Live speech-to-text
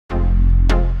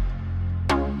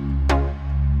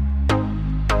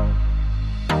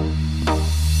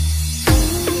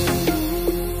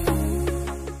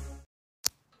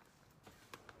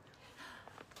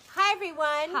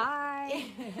Hi.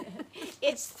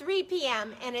 It's 3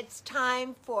 p.m. and it's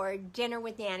time for Dinner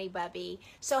with Nanny Bubby.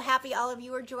 So happy all of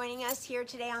you are joining us here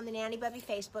today on the Nanny Bubby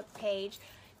Facebook page.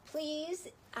 Please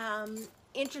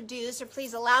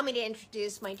please allow me to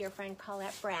introduce my dear friend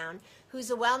Colette Brown,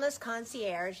 who's a wellness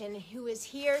concierge and who is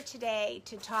here today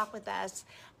to talk with us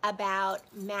about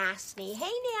Maskne.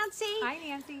 Hey, Nancy. Hi,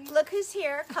 Nancy. Look who's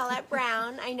here, Colette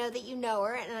Brown. I know that you know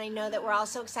her, and I know that we're all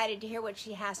so excited to hear what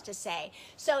she has to say.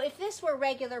 So if this were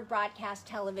regular broadcast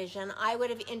television, I would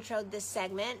have introed this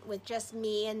segment with just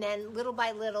me, and then little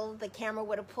by little, the camera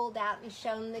would have pulled out and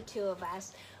shown the two of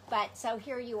us. But so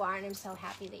here you are, and I'm so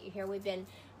happy that you're here. We've been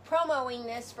promoting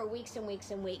this for weeks and weeks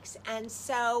and weeks. And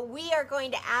so we are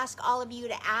going to ask all of you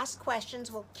to ask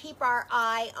questions. We'll keep our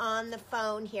eye on the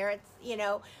phone here. It's, you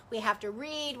know, we have to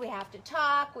read, we have to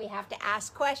talk, we have to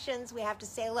ask questions, we have to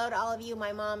say hello to all of you.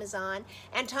 My mom is on.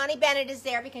 And Tawny Bennett is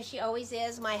there because she always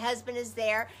is. My husband is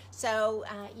there. So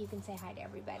you can say hi to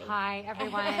everybody. Hi,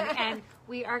 everyone. And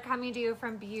we are coming to you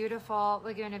from beautiful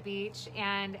Laguna Beach.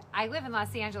 And I live in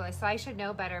Los Angeles, so I should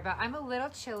know better. But I'm a little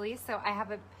chilly, so I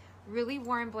have a really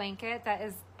warm blanket that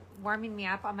is warming me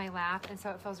up on my lap, and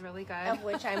so it feels really good. Of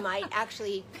which I might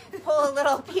actually pull a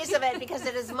little piece of it because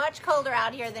it is much colder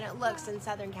out here than it looks in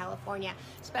Southern California.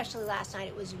 Especially last night,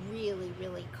 it was really,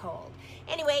 really cold.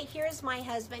 Anyway, here's my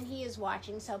husband. He is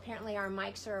watching, so apparently our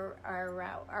mics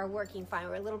are working fine.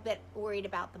 We're a little bit worried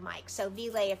about the mic. So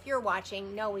Vile, if you're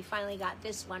watching, no, we finally got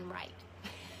this one right.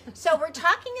 So we're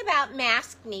talking about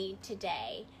Maskne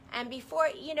today. And before,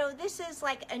 you know, this is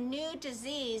like a new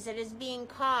disease that is being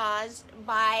caused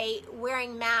by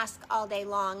wearing masks all day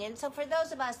long. And so for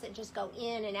those of us that just go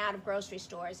in and out of grocery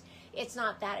stores, it's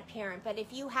not that apparent. But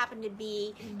if you happen to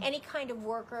be any kind of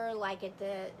worker, like at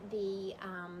the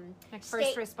like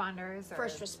first responders.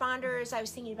 First responders. I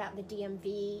was thinking about the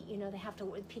DMV. You know, they have to,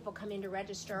 people come in to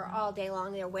register all day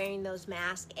long. They're wearing those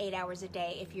masks 8 hours a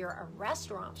day. If you're a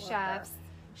restaurant worker.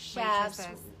 Chefs,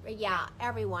 yeah,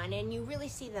 everyone, and you really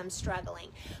see them struggling.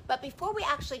 But before we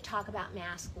actually talk about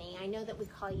Maskne, I know that we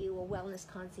call you a wellness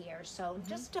concierge, so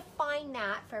just define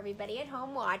that for everybody at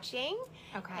home watching,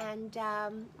 okay, and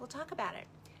we'll talk about it.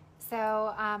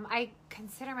 So I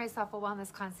consider myself a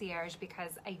wellness concierge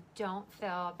because I don't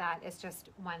feel that it's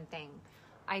just one thing.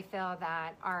 I feel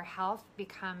that our health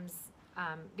becomes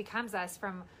us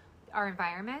from our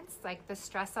environments, like the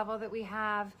stress level that we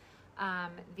have,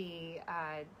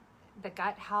 the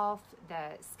gut health,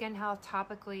 the skin health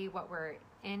topically, what we're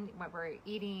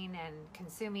eating and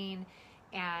consuming,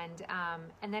 and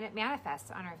then it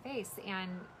manifests on our face. And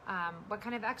what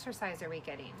kind of exercise are we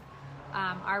getting?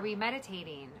 Are we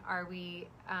meditating? Are we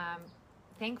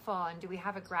thankful? And do we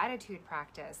have a gratitude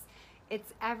practice?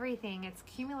 It's everything. It's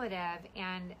cumulative,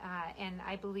 and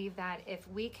I believe that if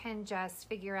we can just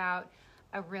figure out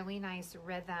a really nice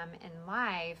rhythm in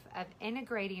life of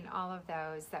integrating all of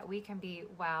those, that we can be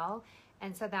well.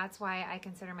 And so that's why I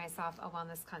consider myself a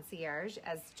wellness concierge,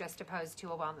 as just opposed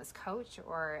to a wellness coach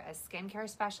or a skincare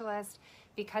specialist,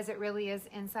 because it really is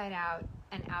inside out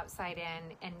and outside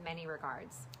in many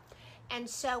regards. And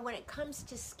so when it comes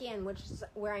to skin, which is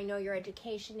where I know your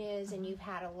education is, and you've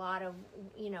had a lot of,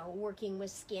 you know, working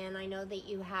with skin, I know that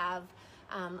you have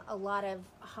a lot of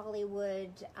Hollywood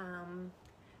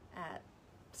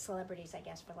celebrities, I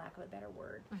guess, for lack of a better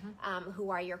word, who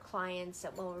are your clients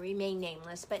that will remain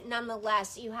nameless, but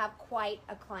nonetheless, you have quite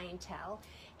a clientele.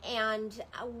 And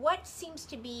what seems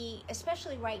to be,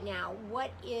 especially right now,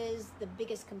 what is the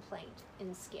biggest complaint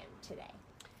in skin today?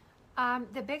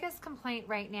 The biggest complaint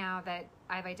right now that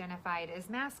I've identified is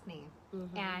Maskne,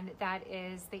 and that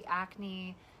is the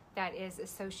acne that is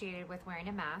associated with wearing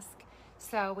a mask.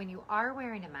 So when you are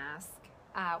wearing a mask,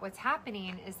 what's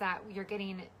happening is that you're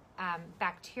getting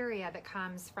bacteria that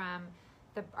comes from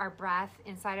our breath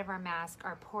inside of our mask.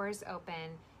 Our pores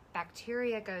open,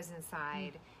 bacteria goes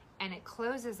inside, and it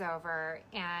closes over,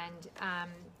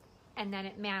 and then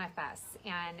it manifests.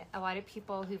 And a lot of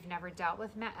people who've never dealt with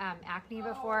acne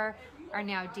before are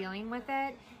now dealing with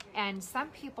it. And some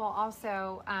people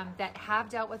also that have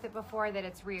dealt with it before, that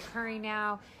it's reoccurring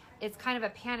now, it's kind of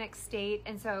a panic state.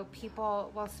 And so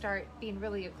people will start being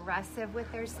really aggressive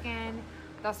with their skin.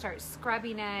 They'll start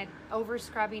scrubbing it, over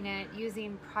scrubbing it,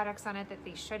 using products on it that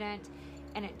they shouldn't,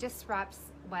 and it disrupts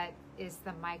what is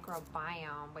the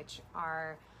microbiome, which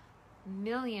are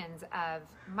millions of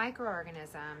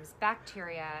microorganisms,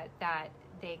 bacteria, that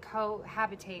they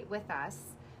cohabitate with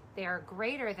us. They are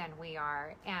greater than we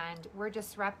are, and we're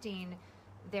disrupting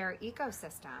their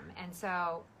ecosystem. And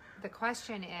so the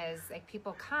question is, like,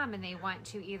 people come and they want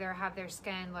to either have their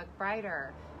skin look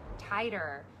brighter,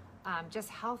 tighter, just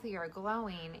healthier,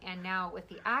 glowing. And now with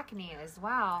the acne as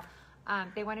well,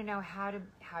 They want to know how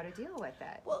to deal with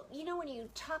it. Well, you know, when you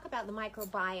talk about the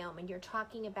microbiome and you're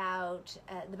talking about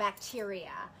the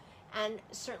bacteria and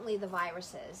certainly the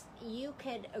viruses, you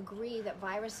could agree that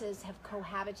viruses have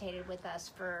cohabitated with us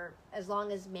for as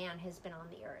long as man has been on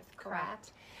the earth,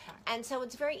 correct? And so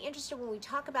it's very interesting when we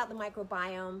talk about the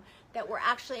microbiome that we're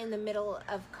actually in the middle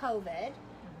of COVID,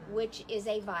 which is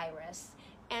a virus.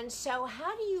 And so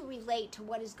how do you relate to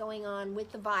what is going on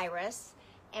with the virus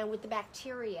and with the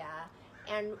bacteria?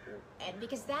 And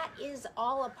because that is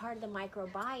all a part of the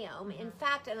microbiome. In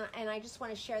fact, and I just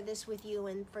want to share this with you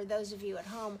and for those of you at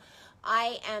home,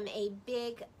 I am a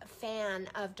big fan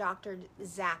of Dr.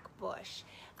 Zach Bush.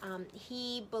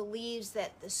 He believes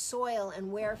that the soil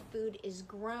and where food is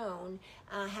grown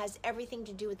has everything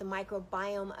to do with the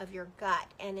microbiome of your gut.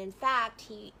 And in fact,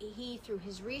 he through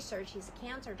his research, he's a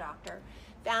cancer doctor,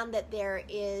 found that there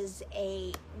is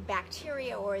a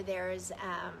bacteria or there's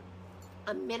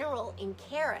a mineral in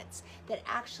carrots that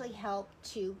actually help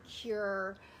to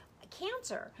cure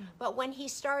cancer. But when he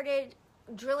started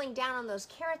drilling down on those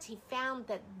carrots, he found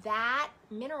that that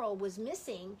mineral was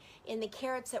missing in the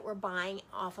carrots that we're buying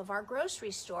off of our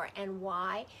grocery store. And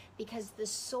why? Because the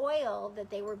soil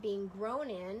that they were being grown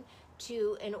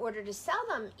in order to sell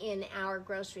them in our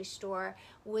grocery store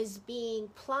was being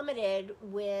plummeted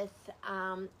with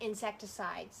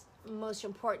insecticides, most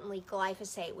importantly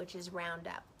glyphosate, which is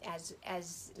Roundup,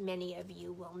 as many of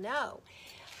you will know.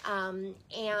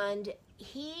 And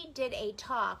he did a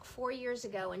talk 4 years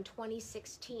ago in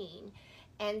 2016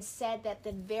 and said that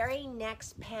the very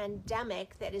next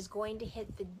pandemic that is going to hit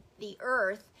the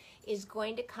earth is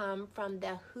going to come from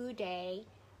the Hubei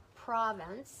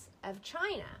province of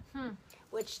China,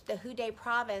 which the Hubei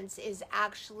province is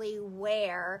actually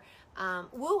where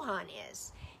Wuhan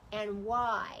is. And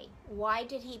why? Why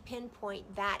did he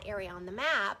pinpoint that area on the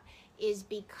map? Is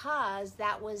because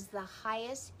that was the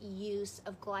highest use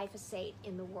of glyphosate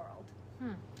in the world.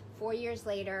 4 years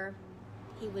later,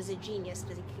 he was a genius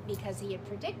because he had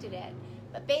predicted it.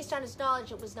 But based on his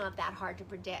knowledge, it was not that hard to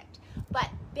predict. But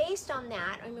based on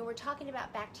that, I mean, we're talking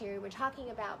about bacteria, we're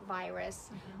talking about virus.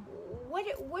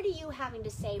 What are you having to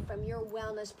say from your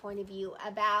wellness point of view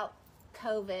about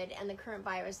COVID and the current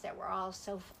virus that we're all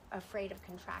so afraid of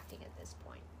contracting at this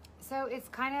point? So it's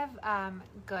kind of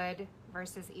good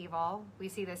versus evil. We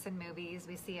see this in movies.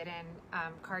 We see it in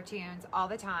cartoons all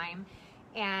the time.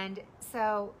 And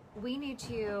so we need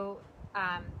to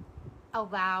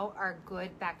allow our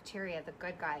good bacteria, the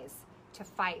good guys, to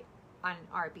fight on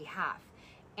our behalf.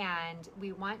 And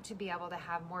we want to be able to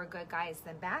have more good guys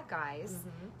than bad guys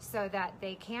so that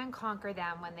they can conquer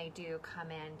them when they do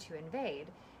come in to invade.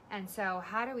 And so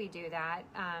how do we do that?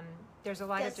 There's a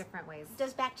lot of different ways.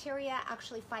 Does bacteria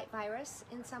actually fight virus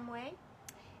in some way?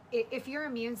 If your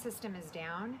immune system is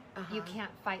down, you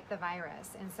can't fight the virus.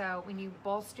 And so when you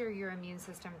bolster your immune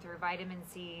system through vitamin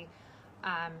C,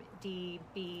 D,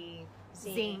 B,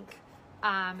 zinc,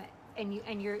 and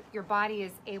your body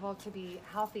is able to be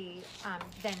healthy,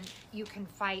 then you can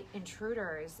fight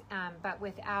intruders. But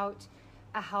without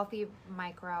a healthy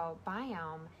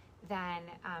microbiome, then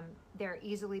they're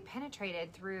easily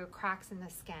penetrated through cracks in the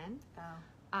skin.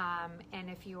 And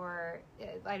if you're,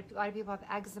 a lot of people have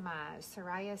eczema,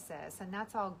 psoriasis, and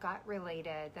that's all gut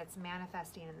related, that's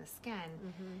manifesting in the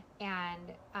skin.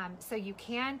 And so you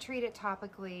can treat it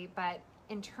topically, but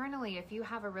internally, if you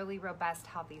have a really robust,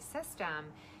 healthy system,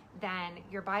 then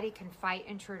your body can fight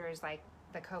intruders like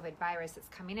the COVID virus that's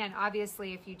coming in.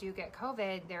 Obviously, if you do get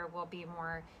COVID, there will be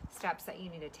more steps that you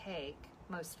need to take.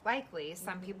 Most likely,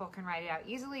 some people can ride it out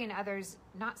easily and others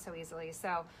not so easily.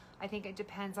 So I think it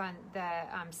depends on the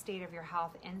state of your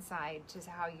health inside to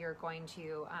how you're going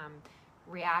to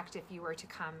react if you were to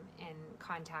come in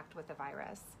contact with the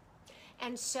virus.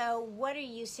 And so what are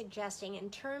you suggesting in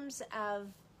terms of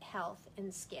health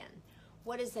and skin?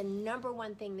 What is the number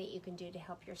one thing that you can do to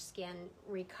help your skin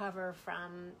recover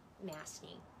from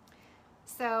maskne?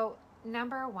 So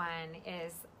number one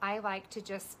is I like to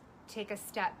just take a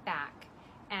step back.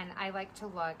 And I like to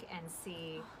look and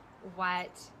see what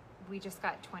we just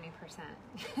got 20%.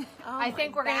 I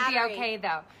think we're going to be okay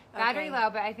though. Battery low,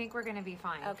 but I think we're going to be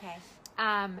fine. Okay.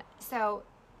 So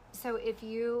if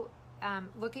you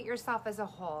look at yourself as a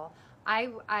whole,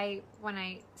 I when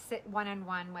I sit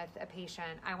one-on-one with a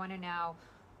patient, I want to know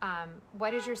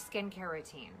what is your skincare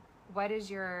routine? What is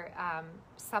your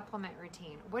supplement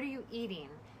routine? What are you eating?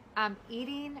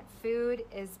 Eating food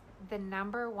is the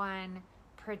number one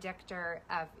predictor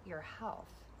of your health.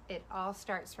 It all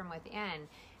starts from within.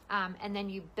 And then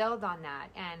you build on that.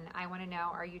 And I want to know,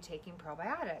 are you taking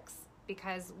probiotics?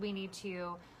 Because we need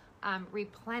to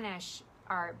replenish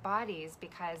our bodies,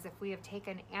 because if we have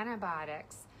taken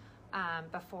antibiotics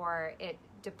before, it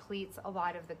depletes a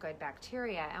lot of the good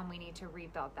bacteria, and we need to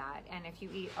rebuild that. And if you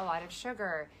eat a lot of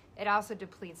sugar, it also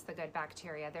depletes the good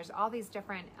bacteria. There's all these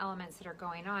different elements that are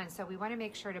going on, so we want to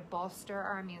make sure to bolster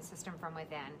our immune system from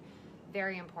within.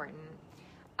 Very important.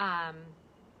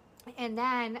 And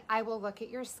then I will look at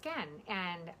your skin,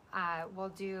 and we'll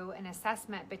do an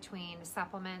assessment between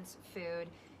supplements, food,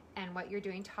 and what you're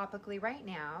doing topically right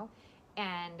now.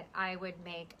 And I would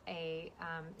make a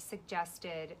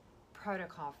suggested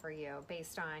protocol for you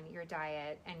based on your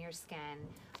diet and your skin.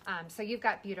 So you've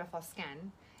got beautiful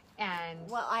skin. And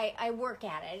well, I work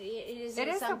at it. It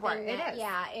is something a work. That, it is.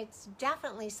 Yeah, it's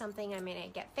definitely something. I mean, I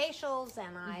get facials,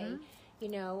 and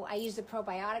I use the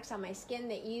probiotics on my skin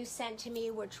that you sent to me,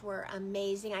 which were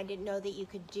amazing. I didn't know that you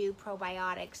could do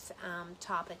probiotics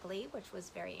topically, which was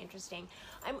very interesting.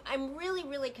 I'm really,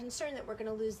 really concerned that we're going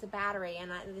to lose the battery,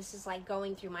 and this is like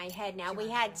going through my head now. We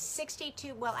had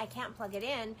 62, well, I can't plug it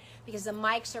in because the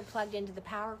mics are plugged into the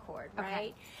power cord,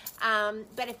 right? Okay.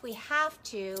 But if we have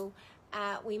to,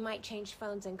 we might change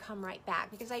phones and come right back,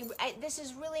 because this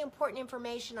is really important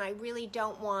information. I really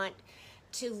don't want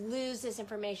to lose this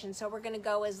information, so we're going to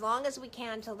go as long as we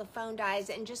can till the phone dies.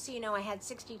 And just so you know, I had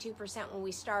 62% when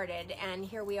we started, and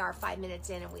here we are 5 minutes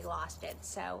in and we lost it.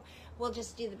 So we'll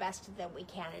just do the best that we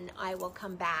can, and I will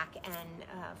come back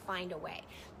and find a way.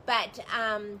 But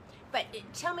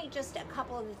tell me just a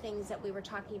couple of the things that we were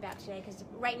talking about today, because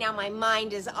right now my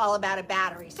mind is all about a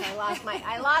battery, so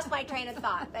I lost my train of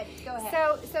thought. But go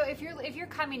ahead. So if you're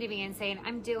coming to me and saying,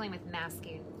 I'm dealing with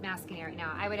masking right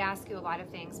now, I would ask you a lot of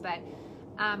things. But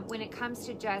when it comes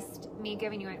to just me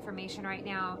giving you information right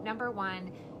now, number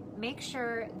one, make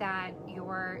sure that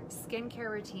your skincare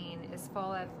routine is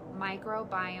full of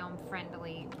microbiome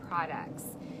friendly products.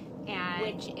 And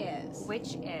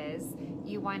which is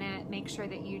you want to make sure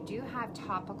that you do have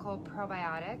topical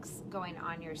probiotics going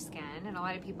on your skin. And a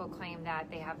lot of people claim that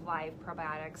they have live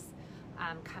probiotics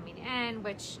coming in,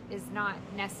 which is not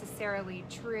necessarily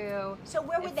true. So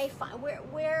where would they find,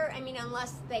 where, I mean,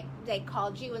 unless they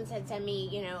called you and said, send me,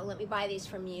 let me buy these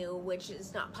from you, which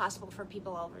is not possible for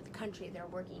people all over the country. They're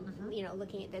working,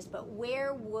 looking at this, but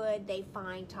where would they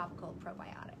find topical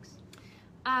probiotics?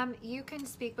 You can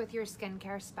speak with your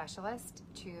skincare specialist,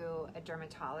 to a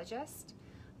dermatologist,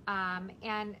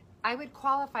 and I would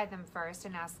qualify them first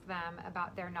and ask them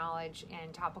about their knowledge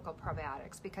in topical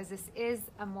probiotics, because this is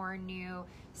a more new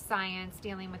science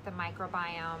dealing with the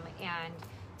microbiome. And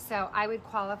so I would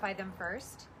qualify them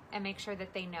first and make sure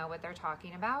that they know what they're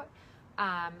talking about,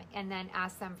 and then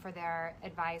ask them for their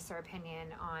advice or opinion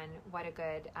on what a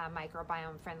good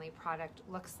microbiome friendly product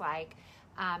looks like.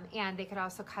 And they could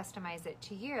also customize it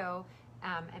to you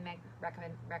and make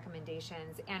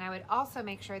recommendations. And I would also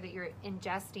make sure that you're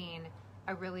ingesting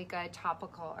a really good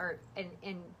topical or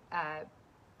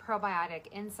probiotic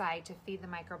inside to feed the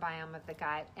microbiome of the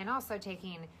gut, and also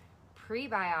taking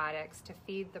prebiotics to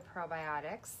feed the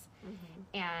probiotics.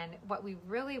 And what we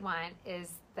really want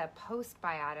is the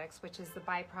postbiotics, which is the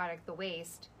byproduct, the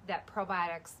waste that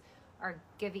probiotics are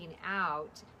giving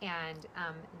out, and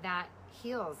that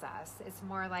heals us. It's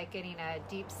more like getting a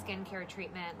deep skincare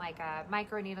treatment, like a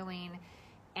microneedling,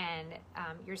 and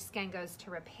your skin goes to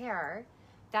repair.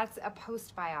 That's a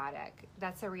postbiotic.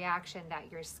 That's a reaction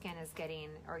that your skin is getting,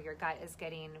 or your gut is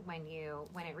getting, when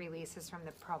it releases from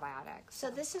the probiotics. So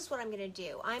this is what I'm going to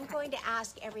do. I'm going to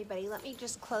ask everybody, let me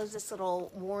just close this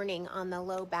little warning on the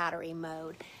low battery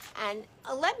mode. And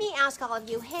let me ask all of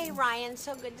you, hey Ryan,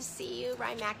 so good to see you.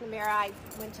 Ryan McNamara, I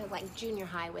went to like junior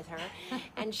high with her,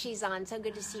 and she's on. So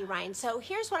good to see you, Ryan. So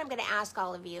here's what I'm going to ask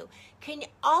all of you. Can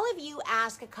all of you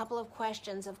ask a couple of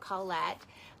questions of Colette?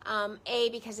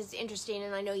 Because it's interesting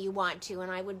and I know you want to,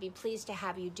 and I would be pleased to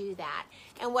have you do that.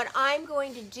 And what I'm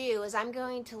going to do is I'm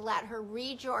going to let her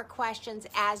read your questions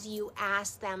as you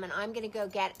ask them, and I'm going to go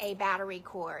get a battery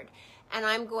cord. And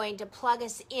I'm going to plug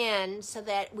us in so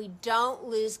that we don't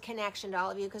lose connection to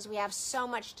all of you, because we have so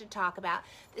much to talk about.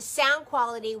 The sound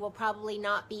quality will probably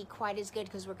not be quite as good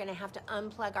because we're going to have to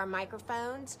unplug our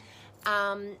microphones.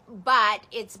 But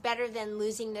it's better than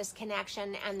losing this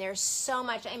connection. And there's so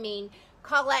much, I mean,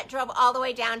 Colette drove all the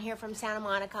way down here from Santa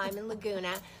Monica. I'm in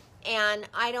Laguna. And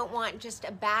I don't want just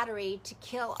a battery to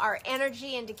kill our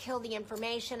energy and to kill the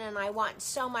information. And I want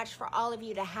so much for all of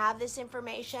you to have this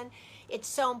information. It's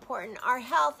so important. Our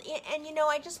health, and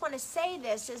I just want to say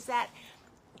this, is that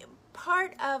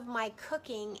part of my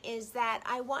cooking is that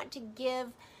I want to give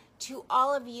to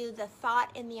all of you the thought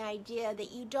and the idea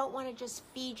that you don't want to just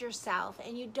feed yourself,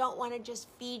 and you don't want to just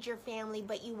feed your family,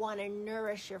 but you want to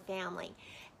nourish your family.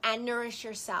 and nourish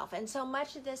yourself. And so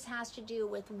much of this has to do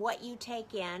with what you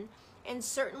take in, and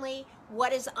certainly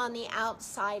what is on the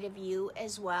outside of you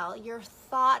as well. Your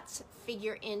thoughts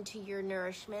figure into your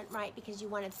nourishment, right? Because you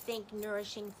want to think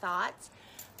nourishing thoughts.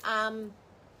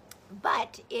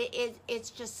 But it's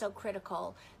just so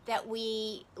critical that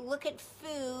we look at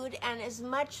food, and as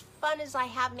much fun as I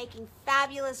have making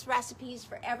fabulous recipes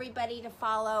for everybody to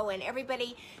follow and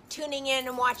everybody tuning in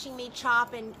and watching me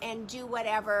chop and do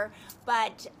whatever,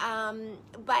 but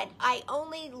I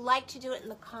only like to do it in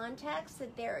the context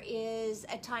that there is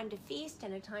a time to feast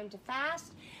and a time to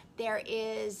fast. There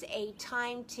is a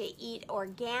time to eat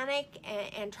organic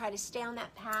and try to stay on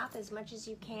that path as much as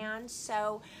you can.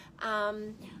 So,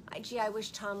 gee, I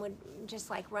wish Tom would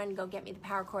just like run, go get me the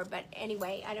power cord. But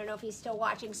anyway, I don't know if he's still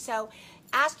watching. So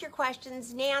ask your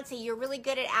questions. Nancy, you're really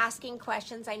good at asking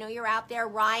questions. I know you're out there.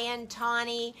 Ryan,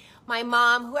 Tawny, my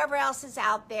mom, whoever else is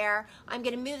out there. I'm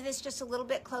going to move this just a little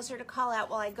bit closer to Colette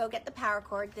while I go get the power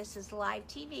cord. This is live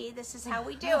TV. This is how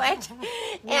we do it.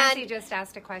 Nancy just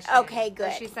asked a question. Okay,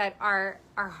 good. She said, our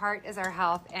heart is our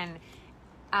health, and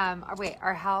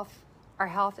our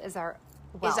health is our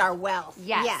wealth. Is our wealth.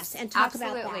 Yes. And talk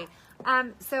absolutely. about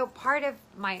that. So part of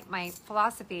my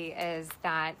philosophy is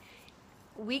that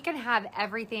we can have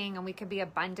everything and we can be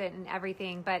abundant in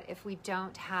everything, but if we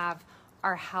don't have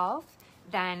our health,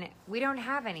 then we don't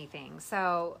have anything.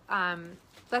 So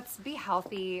let's be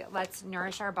healthy. Let's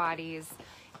nourish our bodies.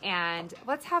 And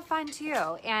let's have fun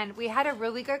too. And we had a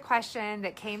really good question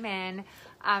that came in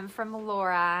from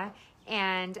Laura,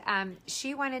 and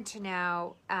she wanted to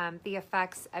know the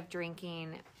effects of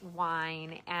drinking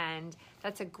wine. And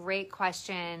that's a great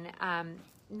question.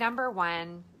 Number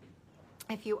one,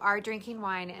 if you are drinking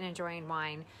wine and enjoying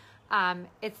wine,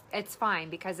 it's fine,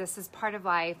 because this is part of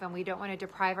life and we don't want to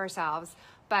deprive ourselves,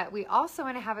 but we also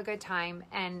want to have a good time.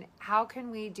 And how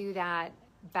can we do that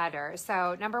better?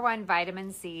 So number one,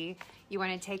 vitamin C, you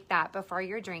want to take that before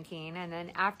you're drinking. And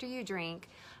then after you drink,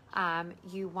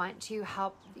 you want to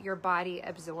help your body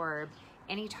absorb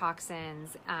any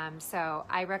toxins. So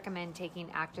I recommend taking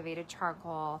activated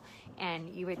charcoal, and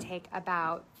you would take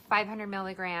about 500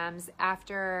 milligrams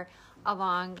after,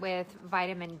 along with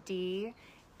vitamin D.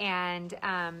 And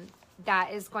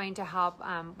that is going to help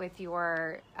with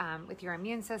your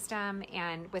immune system,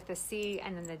 and with the C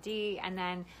and then the D. And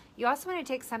then you also want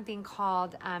to take something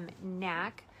called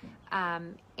NAC,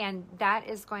 and that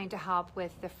is going to help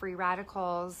with the free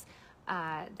radicals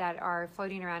that are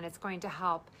floating around. It's going to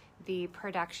help the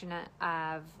production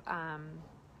of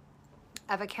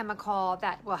a chemical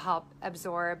that will help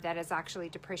absorb, that is actually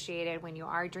depreciated when you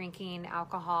are drinking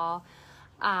alcohol.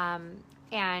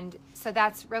 And so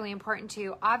that's really important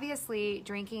too. Obviously,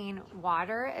 drinking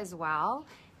water as well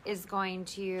is going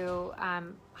to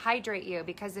hydrate you,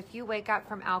 because if you wake up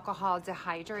from alcohol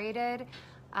dehydrated,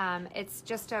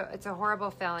 it's a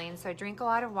horrible feeling. So drink a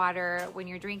lot of water. When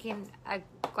you're drinking a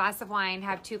glass of wine,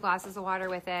 have 2 glasses of water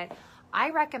with it. I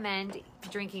recommend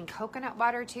drinking coconut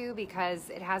water too, because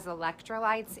it has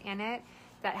electrolytes in it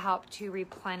that help to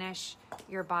replenish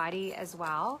your body as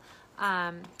well.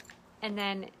 And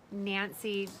then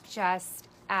Nancy just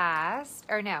asked,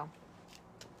 or no,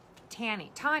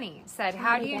 Tawny said,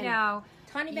 how do you know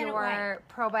your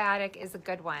probiotic is a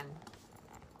good one?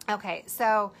 Okay,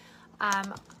 so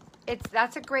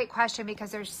that's a great question,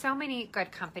 because there's so many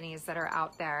good companies that are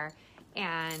out there.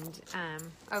 And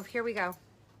oh, here we go.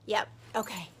 Yep.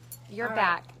 Okay. You're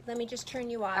back. Right. Let me just turn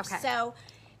you off. Okay. So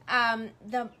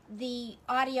the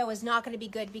audio is not going to be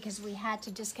good because we had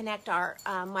to disconnect our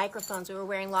microphones. We were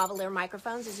wearing lavalier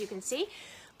microphones, as you can see,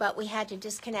 but we had to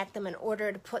disconnect them in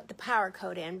order to put the power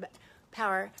cord in.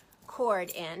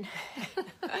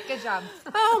 Good job.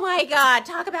 Oh my God!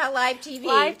 Talk about live TV.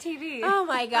 Live TV. Oh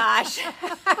my gosh.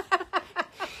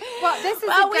 Well, this is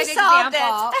a good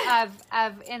example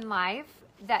of in life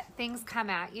that things come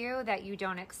at you that you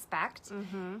don't expect.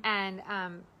 Mm-hmm. And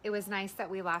it was nice that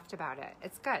we laughed about it.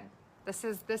 It's good. This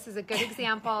is a good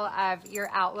example of your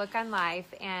outlook on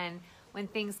life. And when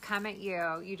things come at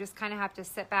you, you just kind of have to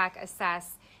sit back,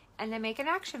 assess, and then make an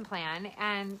action plan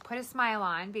and put a smile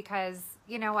on, because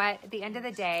you know what? At the end of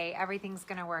the day, everything's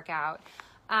going to work out.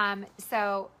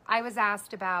 So I was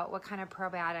asked about what kind of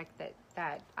probiotic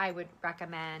that I would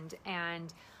recommend.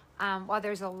 And while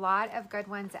there's a lot of good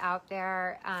ones out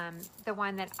there, the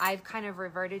one that I've kind of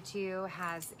reverted to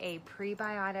has a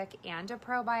prebiotic and a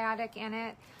probiotic in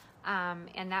it.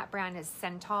 And that brand is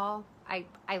Centol. I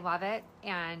love it.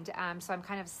 And so I'm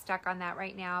kind of stuck on that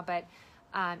right now. But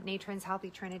Natron's Healthy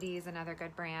Trinity is another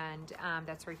good brand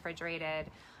that's refrigerated.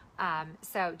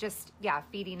 So just, yeah,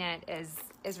 feeding it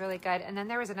is really good. And then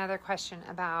there was another question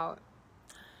about...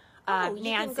 Oh, you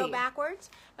Nancy. can go backwards?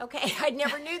 Okay, I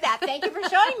never knew that. Thank you for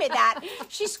showing me that.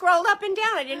 She scrolled up and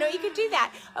down. I didn't know you could do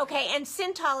that. Okay, and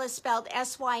Syntol is spelled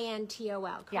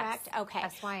Syntol, correct? Yes. Okay.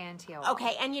 Syntol.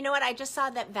 Okay, and you know what? I just saw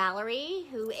that Valerie,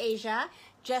 Asia,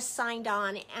 just signed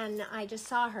on, and I just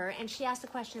saw her, and she asked a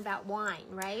question about wine,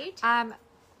 right?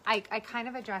 I kind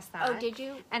of addressed that. Oh, did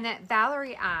you? And that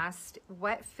Valerie asked,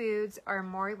 what foods are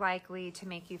more likely to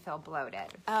make you feel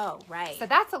bloated? Oh, right. So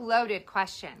that's a loaded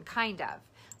question, kind of,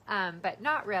 but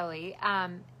not really.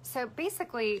 So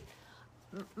basically,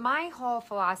 my whole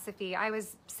philosophy, I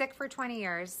was sick for 20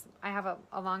 years. I have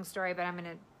a long story, but I'm going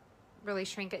to really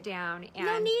shrink it down. And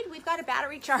no need. We've got a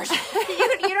battery charge.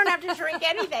 You don't have to shrink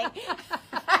anything.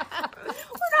 We're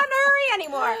not in a hurry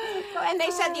anymore. And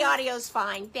they said the audio's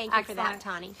fine. Thank you for that,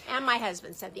 Tani. And my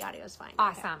husband said the audio's fine.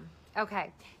 Awesome.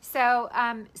 Okay. So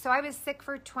I was sick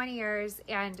for 20 years,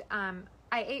 and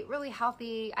I ate really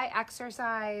healthy. I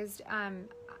exercised.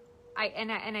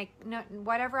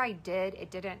 Whatever I did, it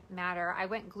didn't matter. I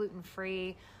went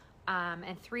gluten-free.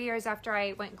 And 3 years after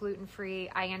I went gluten-free,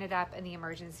 I ended up in the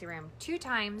emergency room 2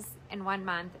 times in 1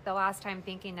 month. The last time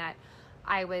thinking that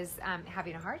I was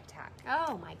having a heart attack.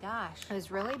 Oh my gosh. It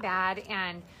was really bad.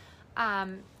 And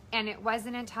it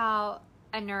wasn't until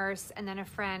a nurse and then a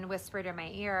friend whispered in my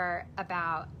ear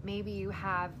about maybe you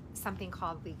have something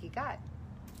called leaky gut.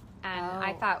 And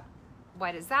I thought,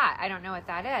 what is that? I don't know what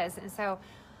that is. And so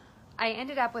I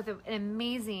ended up with an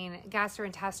amazing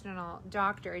gastrointestinal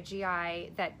doctor, a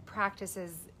GI, that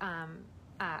practices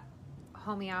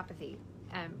homeopathy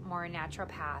and more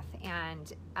naturopath.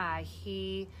 And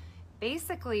he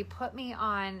basically put me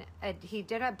on, he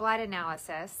did a blood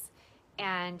analysis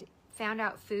and found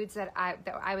out foods that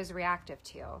I was reactive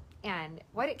to. And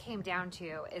what it came down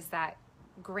to is that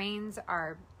grains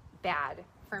are bad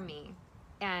for me.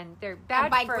 And they're bad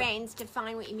by grains.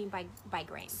 Define what you mean by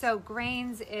grains. So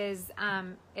grains is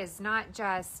not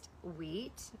just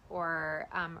wheat or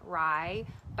rye,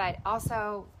 but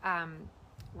also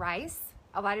rice.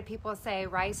 A lot of people say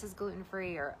rice is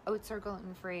gluten-free or oats are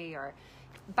gluten-free,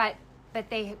 but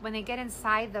when they get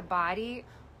inside the body,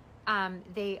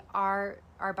 our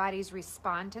bodies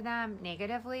respond to them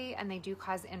negatively, and they do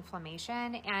cause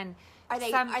inflammation. And are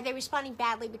they responding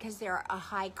badly because they're a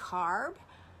high carb?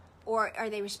 Or are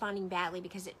they responding badly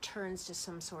because it turns to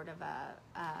some sort of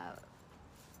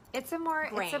it's a more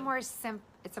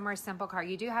simple carb.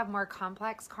 You do have more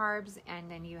complex carbs, and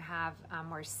then you have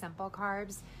more simple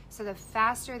carbs. So the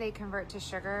faster they convert to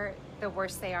sugar, the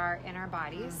worse they are in our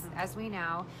bodies, as we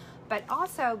know. But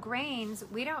also grains,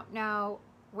 we don't know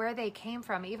where they came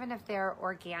from. Even if they're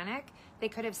organic, they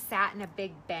could have sat in a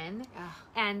big bin,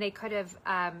 and they could have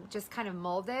just kind of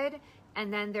molded.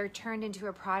 And then they're turned into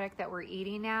a product that we're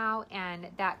eating now, and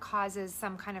that causes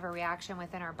some kind of a reaction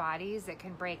within our bodies. It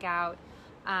can break out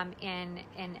in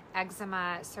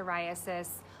eczema, psoriasis.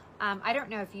 I don't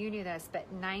know if you knew this, but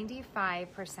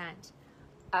 95%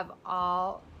 of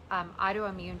all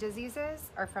autoimmune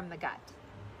diseases are from the gut.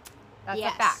 That's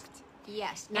a fact.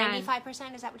 Yes,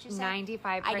 95%, is that what you said?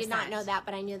 95%. I did not know that,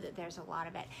 but I knew that there's a lot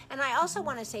of it. And I also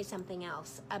want to say something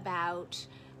else about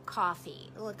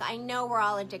coffee. Look, I know we're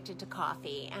all addicted to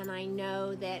coffee, and I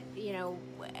know that,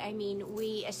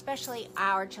 we, especially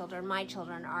our children, my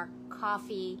children, are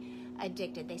coffee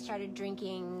addicted. They started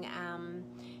drinking,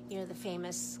 the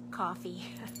famous coffee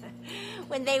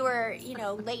when they were,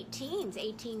 late teens,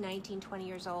 18, 19, 20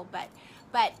 years old.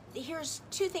 But here's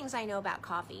 2 things I know about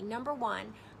coffee. Number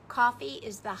 1, coffee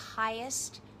is the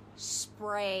highest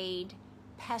sprayed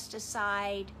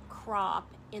pesticide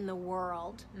crop in the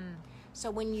world. So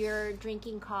when you're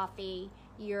drinking coffee,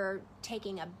 you're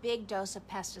taking a big dose of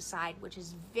pesticide, which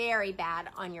is very bad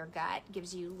on your gut,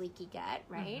 gives you leaky gut,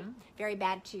 right? Very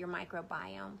bad to your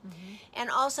microbiome. And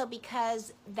also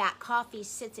because that coffee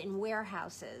sits in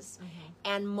warehouses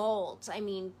and molds,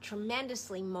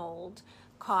 tremendously mold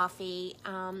coffee.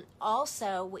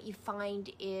 Also, what you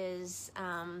find is,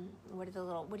 what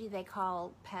do they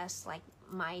call pests, like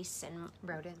mice and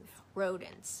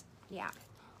rodents. Yeah.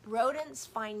 Rodents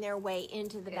find their way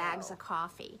into the bags of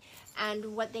coffee.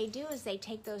 And what they do is they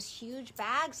take those huge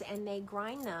bags and they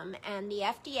grind them. And the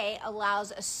FDA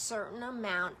allows a certain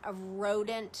amount of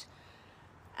rodent.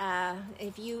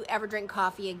 If you ever drink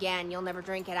coffee again, you'll never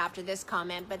drink it after this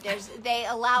comment. But they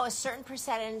allow a certain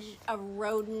percentage of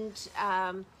rodent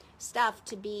stuff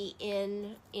to be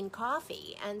in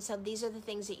coffee. And so these are the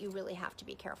things that you really have to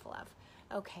be careful of.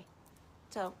 Okay.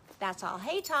 So that's all.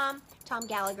 Hey, Tom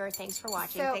Gallagher, thanks for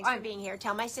watching. Thanks for being here.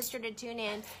 Tell my sister to tune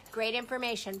in. Great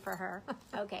information for her.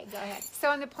 Okay, go ahead. So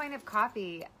on the point of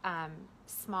coffee,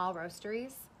 small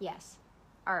roasteries. Yes.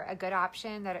 are a good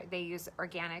option. That they use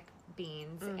organic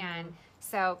beans, Mm-hmm. and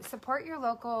so support your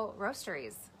local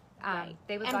roasteries. Right.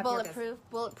 They would And love your business.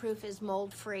 Bulletproof is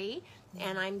mold free,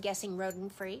 and I'm guessing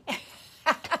rodent free.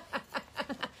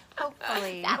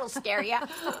 Hopefully. That'll scare you.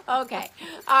 Okay.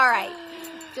 All right.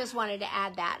 Just wanted to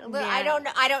add that.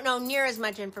 Yeah. I don't know near as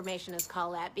much information as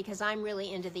Colette because I'm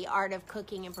really into the art of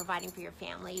cooking and providing for your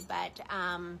family. But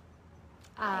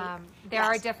there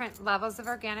are different levels of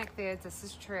organic foods. This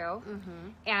is true. Mm-hmm.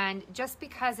 And just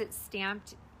because it's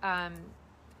stamped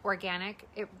organic,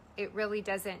 it really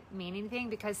doesn't mean anything,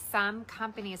 because some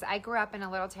companies, I grew up in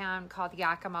a little town called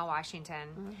Yakima, Washington.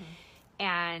 Mm-hmm.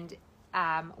 And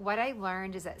what I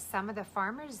learned is that some of the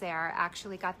farmers there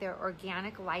actually got their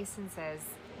organic licenses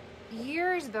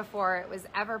years before it was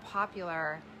ever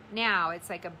popular. Now it's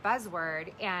like a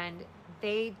buzzword, and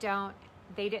they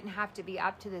didn't have to be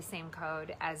up to the same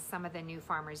code as some of the new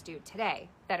farmers do today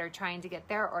that are trying to get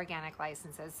their organic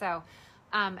licenses. So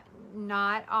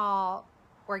not all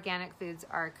organic foods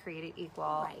are created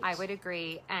equal. Right. I would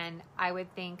agree. And I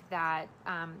would think that,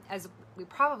 as we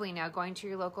probably know, going to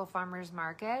your local farmer's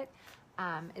market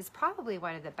is probably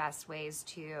one of the best ways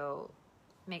to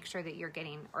make sure that you're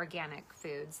getting organic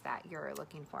foods that you're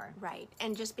looking for. Right.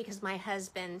 And just because my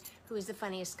husband, who is the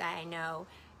funniest guy I know,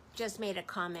 just made a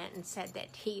comment and said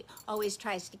that he always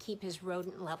tries to keep his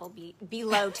rodent level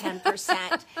below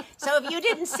 10%. So if you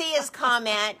didn't see his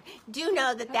comment, do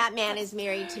know that that man is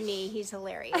married to me. He's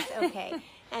hilarious. Okay.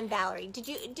 And Valerie, did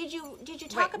you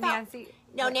talk about Nancy?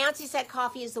 No, Nancy said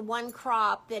coffee is the one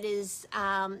crop that is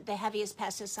the heaviest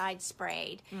pesticide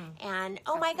sprayed. And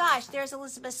oh my gosh, there's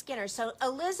Elizabeth Skinner. So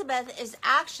Elizabeth is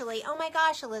actually, oh my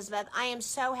gosh, Elizabeth, I am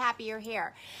so happy you're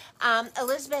here.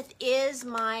 Elizabeth is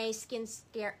my skin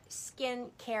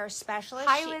care specialist.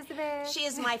 Hi, Elizabeth. She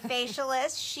is my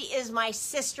facialist. She is my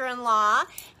sister-in-law,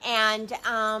 and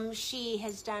she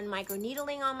has done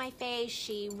microneedling on my face.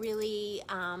 She really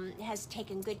has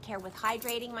taken good care with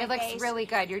hydrating my face. It looks really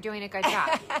good. You're doing a good job.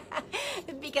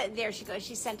 Because there she goes.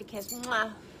 She sent a kiss.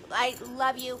 Mwah. I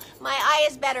love you. My eye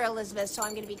is better, Elizabeth, so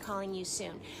I'm going to be calling you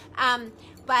soon.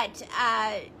 But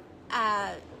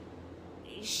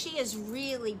she has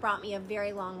really brought me a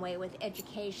very long way with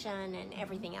education and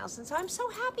everything else. And so I'm so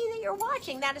happy that you're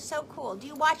watching. That is so cool. Do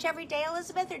you watch every day,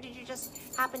 Elizabeth, or did you just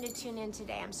happen to tune in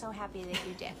today? I'm so happy that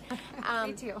you did.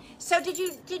 Me too. So did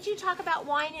you talk about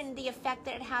wine and the effect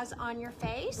that it has on your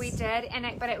face? We did,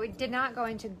 but it did not go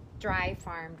into dry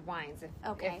farmed wines.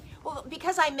 Okay. Well,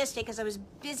 because I missed it because I was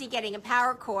busy getting a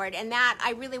power cord, and that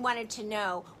I really wanted to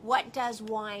know, what does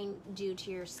wine do to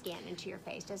your skin and to your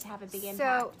face? Does it have a big impact?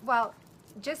 So, well,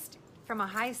 just from a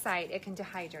high side, it can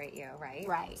dehydrate you, right?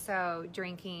 Right. So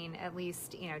drinking at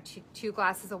least, two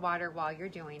glasses of water while you're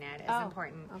doing it is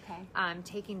important. Okay.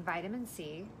 Taking vitamin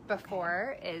C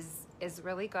before is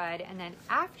really good. And then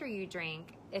after you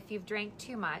drink, if you've drank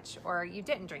too much or you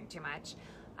didn't drink too much,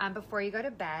 before you go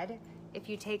to bed, if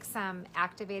you take some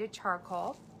activated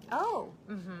charcoal. Oh.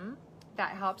 Mm-hmm.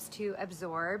 That helps to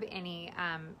absorb any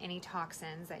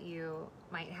toxins that you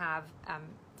might have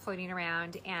floating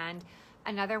around. And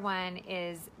another one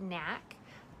is NAC,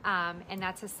 and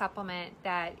that's a supplement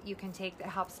that you can take that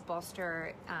helps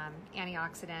bolster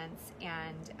antioxidants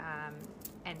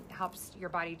and helps your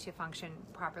body to function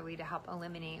properly to help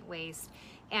eliminate waste.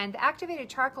 And the activated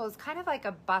charcoal is kind of like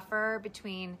a buffer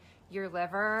between your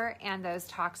liver and those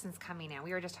toxins coming in.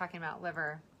 We were just talking about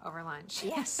liver over lunch.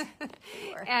 Yes.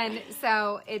 And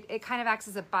so it kind of acts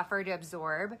as a buffer to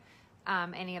absorb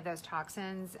any of those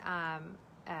toxins,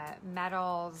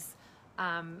 metals,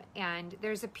 and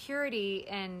there's a purity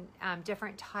in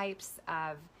different types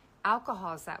of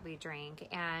alcohols that we drink,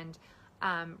 and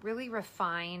really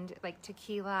refined, like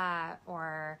tequila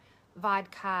or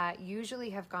vodka,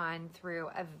 usually have gone through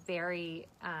a very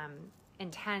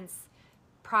intense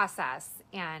process,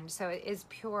 and so it is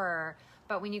pure.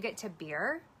 But when you get to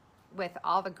beer with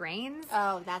all the grains,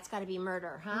 oh, that's got to be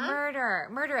murder, huh?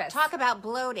 Murderous. Talk about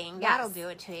bloating. Yes. That'll do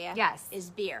it to you. Yes. Is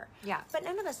beer. Yeah. But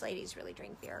none of us ladies really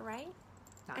drink beer, right?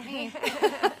 Not me.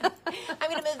 I'm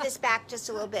going to move this back just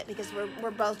a little bit because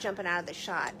we're both jumping out of the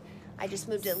shot. I just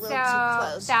moved it a little too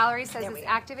close. Valerie says, There we is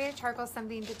go. activated charcoal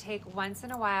something to take once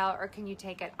in a while, or can you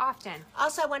take it often?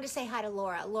 Also, I wanted to say hi to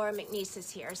Laura. Laura McNeese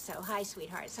is here. So, hi,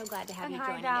 sweetheart. So glad to have And you hi,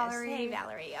 joining Valerie. us. Hey,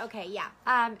 Valerie. Okay,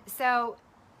 yeah. So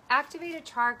activated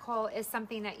charcoal is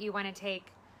something that you want to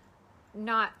take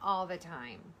not all the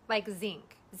time, like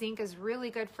zinc. Zinc is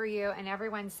really good for you, and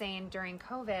everyone's saying during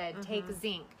COVID, take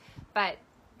zinc. But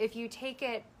if you take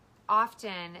it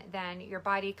often, then your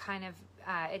body kind of,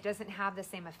 it doesn't have the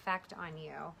same effect on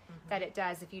you that it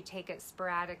does if you take it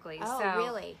sporadically. Oh, so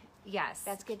really? Yes.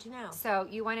 That's good to know. So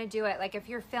you want to do it like if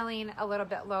you're feeling a little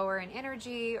bit lower in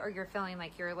energy, or you're feeling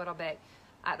like you're a little bit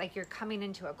like you're coming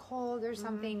into a cold or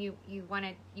something, you want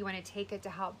to take it to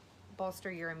help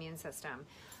bolster your immune system.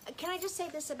 Can I just say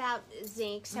this about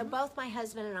zinc? So both my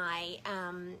husband and I,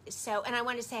 and I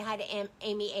want to say hi to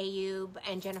Amy Ayub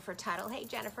and Jennifer Tuttle. Hey,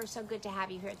 Jennifer, so good to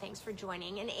have you here. Thanks for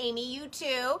joining. And Amy, you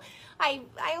too. I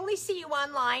only see you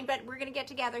online, but we're going to get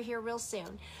together here real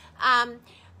soon.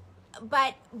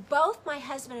 But both my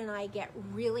husband and I get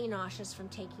really nauseous from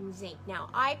taking zinc. Now,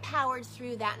 I powered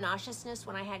through that nauseousness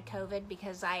when I had COVID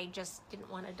because I just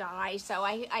didn't want to die. So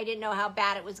I didn't know how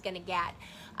bad it was going to get.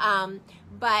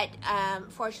 But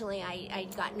fortunately, I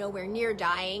got nowhere near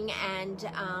dying,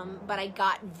 but I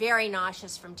got very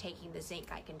nauseous from taking the zinc,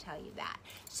 I can tell you that.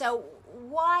 So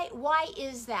why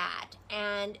is that?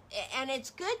 And it's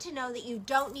good to know that you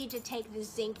don't need to take the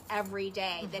zinc every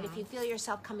day, that if you feel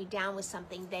yourself coming down with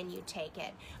something, then you take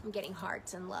it. I'm getting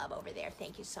hearts and love over there.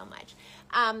 Thank you so much.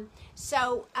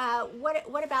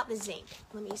 What about the zinc?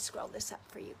 Let me scroll this up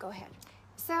for you. Go ahead.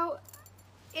 So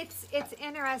it's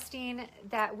interesting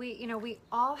that we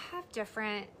all have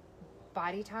different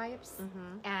body types,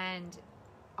 and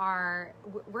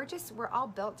we're all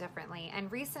built differently.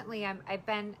 And recently I've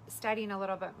been studying a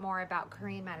little bit more about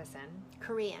Korean medicine,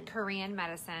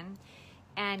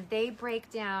 and they break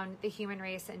down the human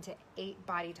race into 8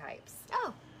 body types.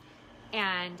 Oh.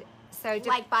 And so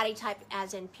like body type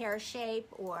as in pear shape,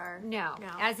 or no,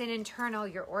 as in internal,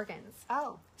 your organs.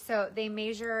 Oh. So they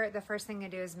measure, the first thing they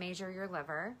do is measure your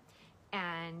liver,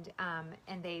 and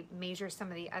they measure some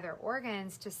of the other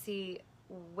organs to see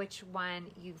which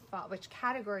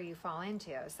category you fall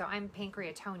into. So I'm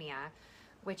pancreatonia,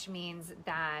 which means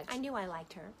that I knew I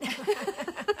liked her.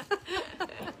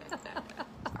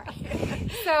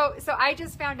 So I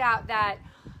just found out that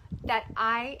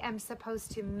I am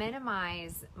supposed to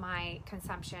minimize my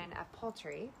consumption of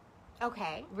poultry.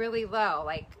 Okay. Really low,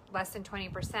 like less than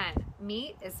 20%.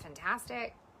 Meat is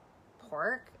fantastic,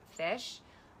 pork, fish,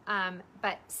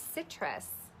 but citrus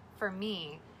for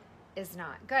me is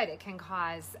not good. It can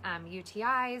cause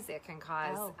UTIs. It can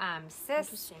cause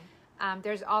cysts.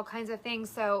 There's all kinds of things.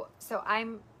 So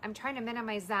I'm trying to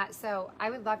minimize that. So I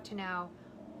would love to know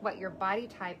what your body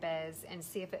type is and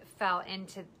see if it fell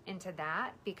into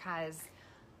that, because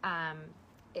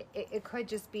it could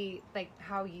just be like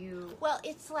how you... Well,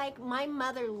 it's like my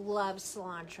mother loves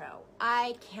cilantro.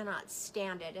 I cannot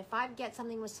stand it. If I get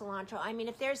something with cilantro, I mean,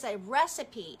 if there's a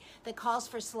recipe that calls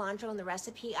for cilantro in the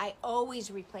recipe, I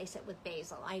always replace it with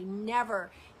basil. I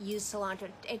never use cilantro.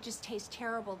 It just tastes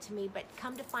terrible to me. But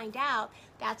come to find out,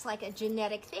 that's like a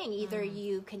genetic thing. Either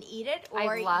you can eat it, or...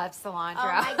 I love cilantro.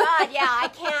 Oh my God, yeah,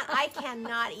 I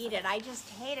cannot eat it. I just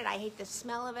hate it. I hate the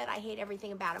smell of it. I hate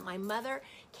everything about it. My mother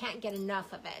can't get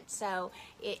enough of it. So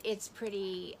it's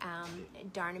pretty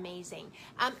darn amazing.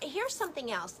 Here's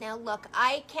something else. Now look,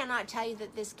 I cannot tell you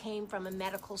that this came from a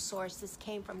medical source. This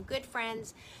came from good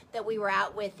friends that we were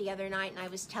out with the other night, and I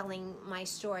was telling my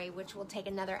story, which will take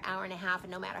another hour and a half,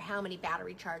 and no matter how many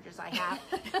battery chargers I have,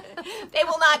 they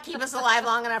will not keep us alive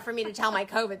long enough for me to tell my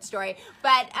COVID story.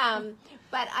 But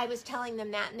I was telling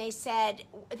them that, and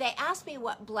they asked me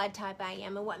what blood type I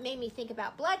am, and what made me think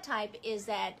about blood type is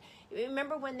that,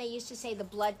 remember when they used to say the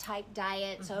blood type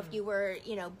diet? So if you were,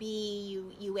 B,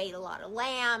 you ate a lot of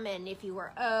lamb, and if you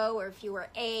were O or if you were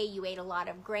A, you ate a lot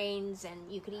of grains,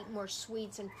 and you could eat more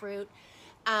sweets and fruit.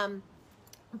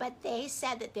 But they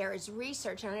said that there is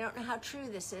research, and I don't know how true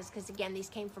this is, because again, these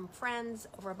came from friends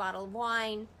over a bottle of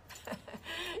wine.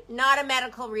 Not a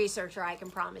medical researcher, I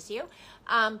can promise you.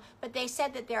 But they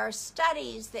said that there are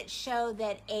studies that show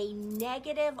that a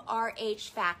negative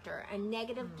RH factor, a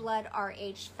negative blood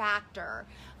RH factor,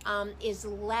 is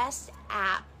less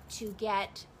apt to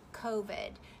get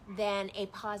COVID than a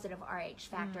positive RH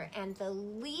factor. And the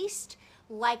least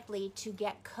likely to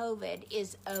get COVID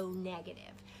is O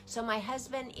negative. So my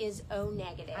husband is O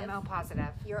negative. I'm O positive.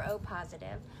 You're O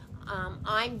positive.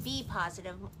 I'm B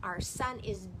positive. Our son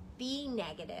is B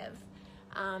negative.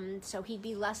 So he'd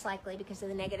be less likely because of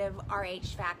the negative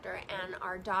RH factor. And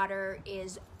our daughter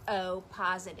is O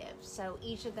positive. So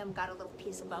each of them got a little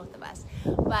piece of both of us.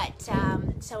 But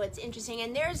so it's interesting.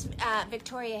 And there's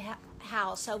Victoria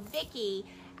Howell. So Vicky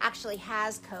actually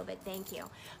has COVID. Thank you.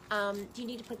 Do you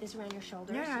need to put this around your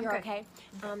shoulders? No, I'm You're good. okay.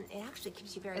 It actually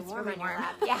keeps you very It's warm really on your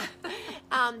warm. lap.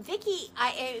 Yeah.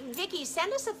 Vicky,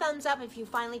 send us a thumbs up if you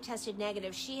finally tested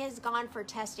negative. She has gone for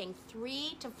testing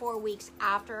 3 to 4 weeks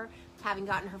after having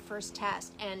gotten her first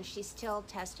test, and she's still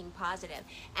testing positive.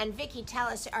 And Vicky, tell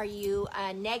us, are you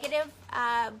a negative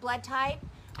blood type,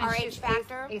 And RH she's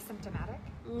factor? asymptomatic.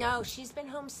 No, she's been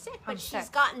homesick, but she's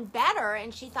Homesick. gotten better,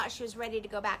 and she thought she was ready to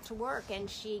go back to work, and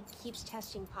she keeps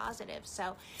testing positive.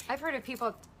 So I've heard of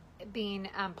people being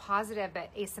positive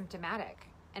but asymptomatic,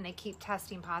 and they keep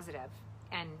testing positive,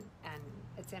 and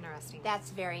it's interesting. that's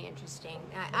very interesting.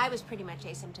 I was pretty much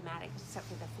asymptomatic except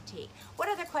for the fatigue. What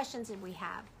other questions did we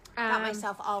have? Got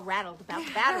myself all rattled about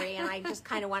the battery, and I just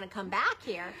kind of want to come back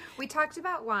here. We talked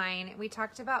about wine. We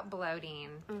talked about bloating,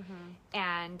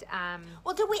 and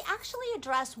Well, did we actually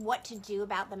address what to do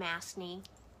about the maskne?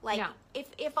 Like, No.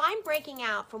 if I'm breaking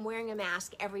out from wearing a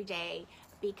mask every day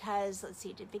because, let's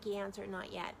see, did Vicki answer?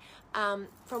 Not yet.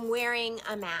 From wearing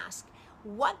a mask,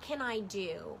 what can I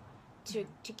do to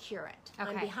cure it? I'm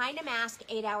Okay. behind a mask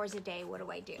 8 hours a day. What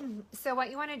do I do? so what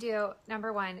you want to do,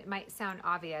 number one, it might sound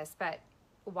obvious, but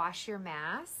wash your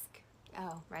mask.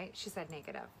 Oh. Right? She said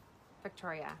negative.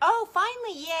 Victoria. Oh,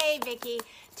 finally. Yay, Vicki.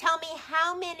 Tell me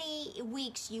how many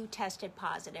weeks you tested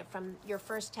positive from your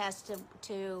first test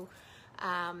to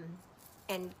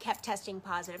and kept testing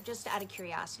positive, just out of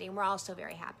curiosity. And we're also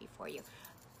very happy for you.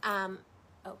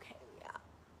 Okay, yeah.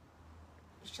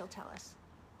 She'll tell us.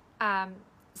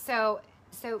 So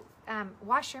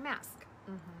wash your mask.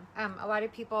 A lot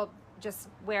of people just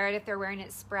wear it if they're wearing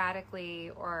it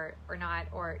sporadically or not,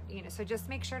 or, so just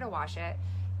make sure to wash it.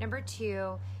 Number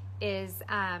two is,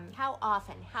 How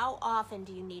often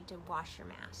do you need to wash your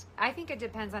mask? I think it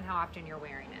depends on how often you're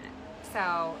wearing it.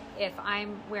 So if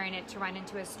I'm wearing it to run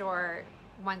into a store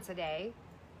once a day,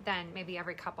 then maybe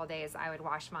every couple days I would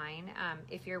wash mine.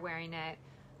 If you're wearing it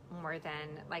more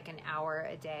than like an hour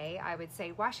a day, I would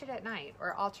say wash it at night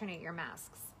or alternate your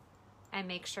masks, and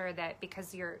make sure that,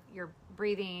 because you're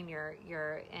breathing,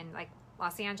 you're in like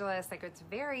Los Angeles, like it's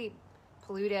very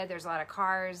polluted. There's a lot of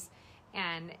cars,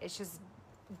 and it's just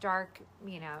dark,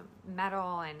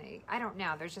 metal, and I don't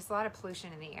know. There's just a lot of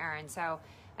pollution in the air, and so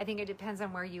I think it depends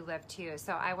on where you live too.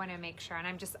 So I want to make sure, and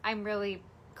I'm really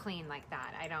clean like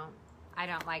that. I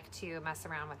don't like to mess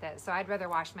around with it. So I'd rather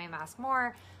wash my mask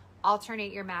more,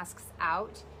 alternate your masks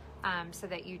out, so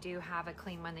that you do have a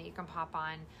clean one that you can pop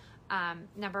on.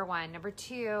 Number one. Number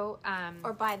two,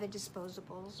 Or buy the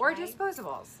disposables, or right?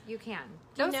 disposables. You can.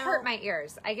 Do you Those know- hurt my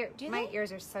ears. Do My they?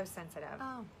 ears are so sensitive.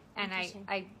 Oh, And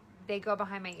interesting. they go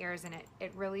behind my ears, and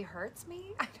it really hurts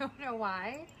me. I don't know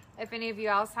why. If any of you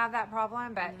else have that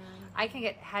problem, but I can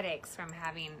get headaches from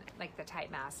having like the tight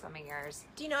mask on my ears.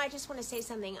 Do you know, I just want to say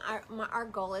something. Our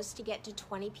goal is to get to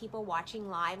 20 people watching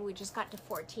live. We just got to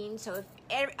 14. So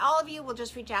if all of you will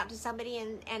just reach out to somebody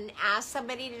and ask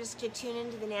somebody to tune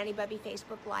into the Nanny Bubby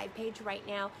Facebook live page right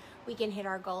now, we can hit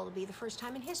our goal. It'll be the first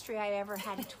time in history I've ever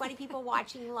had 20 people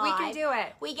watching live. We can do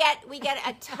it. We get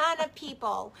a ton of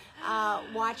people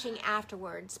watching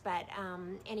afterwards. But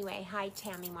anyway, hi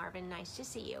Tammy Marvin, nice to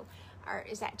see you. Or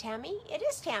is that Tammy? It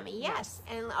is Tammy, yes.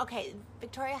 And okay,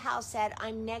 Victoria House said,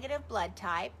 I'm negative blood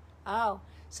type. Oh,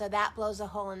 so that blows a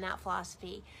hole in that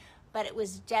philosophy. But it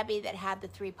was Debbie that had the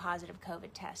 3 positive COVID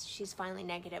tests. She's finally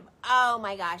negative. Oh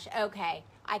my gosh, okay.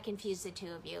 I confused the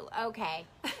two of you. Okay,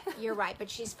 you're right, but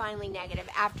she's finally negative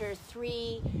after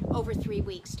over 3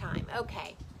 weeks time.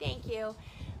 Okay, thank you.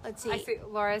 Let's see. I see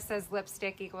Laura says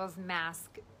lipstick equals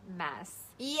mask mess.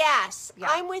 Yes, Yeah.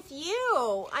 I'm with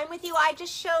you. I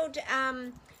just showed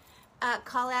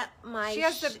Colette my... She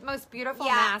has the most beautiful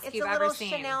yeah, mask it's you've a ever little seen.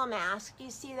 Chanel mask. Do you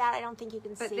see that? I don't think you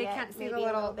can But see they it. can't see Maybe the a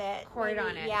little bit. cord Maybe,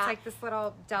 on it. Yeah. It's like this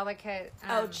little delicate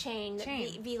chain.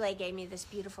 chain. Vile gave me this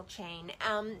beautiful chain.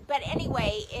 But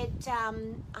anyway,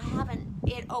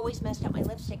 it always messed up my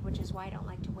lipstick, which is why I don't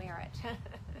like to wear it.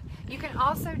 You can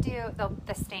also do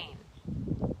the stain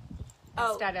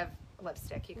instead of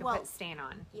lipstick. You can put stain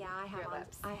on. Yeah, your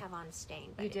lips. I have on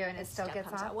stain. But You do, and it still stuff gets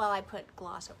comes off? Well, I put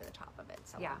gloss over the top of it.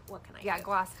 So Yeah. what can I Yeah, do?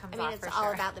 gloss comes I mean, off it's for all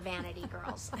sure. about the vanity,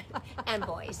 girls and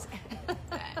boys.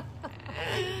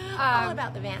 All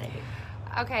about the vanity.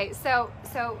 Okay, so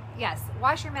yes,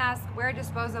 wash your mask, wear a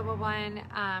disposable one,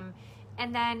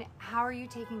 and then how are you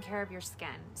taking care of your skin?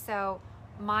 So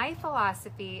my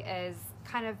philosophy is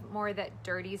kind of more that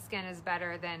dirty skin is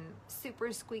better than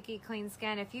super squeaky clean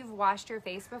skin. If you've washed your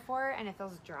face before and it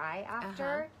feels dry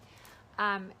after,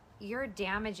 you're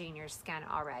damaging your skin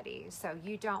already. So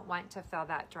you don't want to feel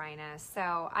that dryness.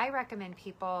 So I recommend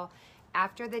people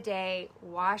after the day,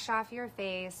 wash off your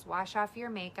face, wash off your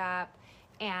makeup,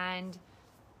 and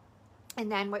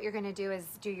then what you're going to do is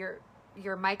do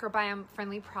your microbiome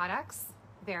friendly products,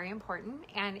 very important.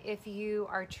 And if you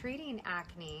are treating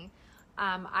acne,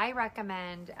 I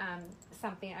recommend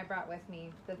something I brought with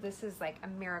me that this is like a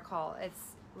miracle. It's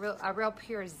a real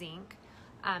pure zinc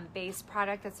based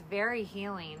product that's very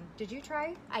healing. Did you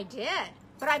try? I did.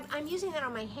 But I'm using that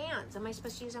on my hands. Am I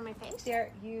supposed to use it on my face?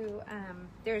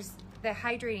 There's the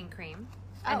hydrating cream,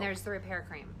 and there's the repair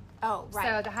cream. Oh,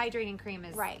 right. So the hydrating cream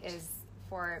is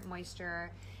for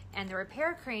moisture, and the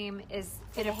repair cream is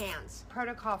for the hands.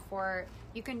 Protocol for,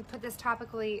 you can put this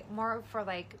topically more for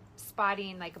like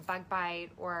spotting, like a bug bite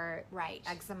or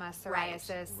eczema,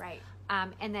 psoriasis. Right.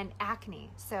 And then acne.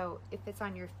 So if it's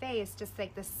on your face, just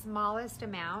like the smallest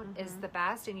amount is the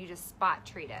best, and you just spot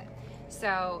treat it.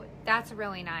 So that's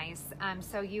really nice.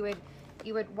 So you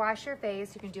would wash your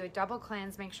face. You can do a double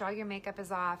cleanse. Make sure all your makeup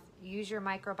is off. Use your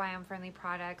microbiome friendly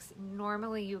products.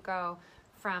 Normally you go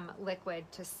from liquid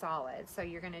to solid. So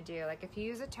you're going to do, like, if you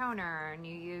use a toner and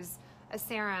you use a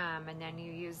serum and then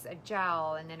you use a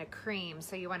gel and then a cream.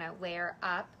 So you want to layer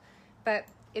up. But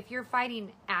if you're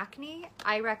fighting acne,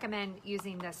 I recommend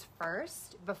using this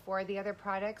first before the other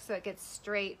products, so it gets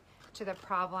straight to the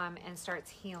problem and starts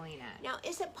healing it. Now,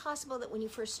 is it possible that when you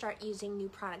first start using new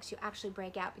products, you actually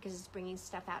break out because it's bringing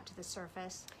stuff out to the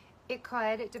surface? It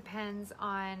could. It depends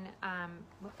on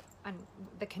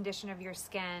the condition of your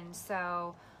skin.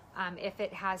 So if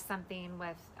it has something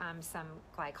with some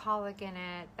glycolic in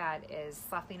it that is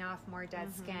sloughing off more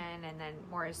dead skin and then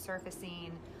more is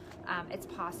surfacing, it's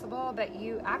possible, but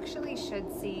you actually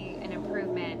should see an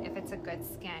improvement if it's a good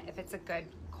skin, if it's a good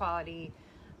quality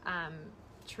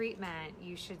treatment.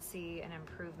 You should see an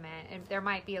improvement, and there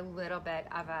might be a little bit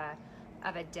of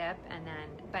a dip,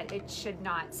 but it should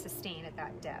not sustain at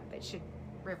that dip. It should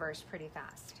reverse pretty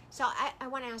fast. So I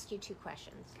want to ask you two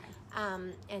questions,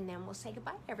 and then we'll say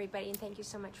goodbye to everybody, and thank you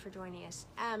so much for joining us.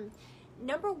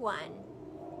 Number one,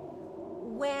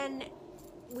 when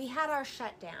we had our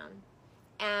shutdown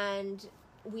and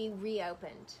we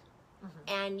reopened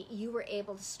and you were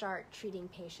able to start treating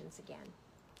patients again,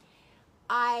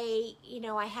 I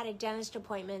had a dentist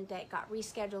appointment that got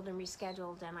rescheduled,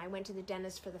 and I went to the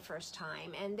dentist for the first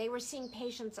time, and they were seeing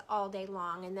patients all day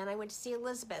long. And then I went to see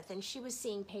Elizabeth, and she was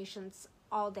seeing patients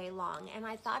all day long. And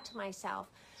I thought to myself,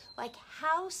 like,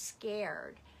 how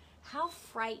scared, how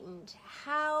frightened,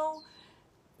 how,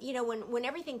 when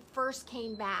everything first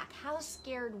came back, how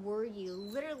scared were you,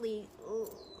 literally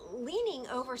leaning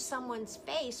over someone's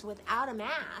face without a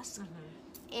mask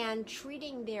and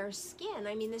treating their skin?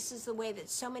 I mean, this is the way that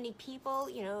so many people,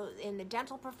 in the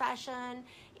dental profession,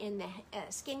 in the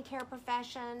skincare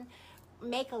profession,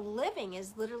 make a living,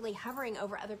 is literally hovering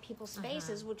over other people's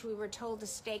faces, which we were told to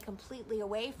stay completely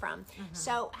away from.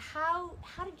 So how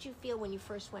did you feel when you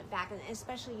first went back? And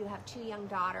especially, you have two young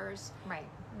daughters. Right.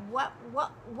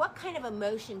 What kind of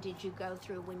emotion did you go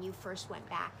through when you first went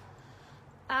back?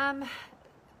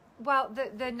 Well,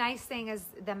 the nice thing is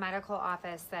the medical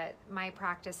office that my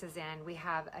practice is in, we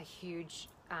have a huge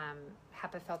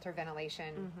HEPA filter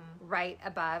ventilation right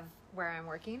above where I'm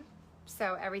working.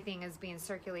 So everything is being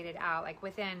circulated out. Like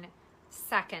within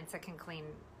seconds, it can clean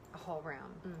a whole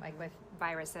room, like with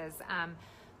viruses.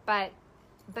 But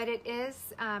it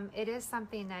is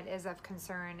something that is of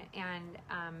concern. And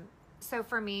so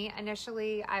for me,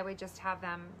 initially, I would just have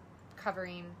them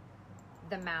covering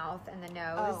the mouth and the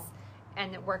nose.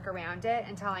 And work around it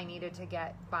until I needed to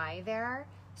get by there.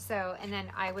 So, and then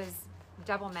I was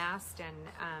double masked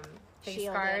and face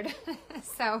guard.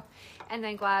 So, and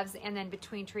then gloves, and then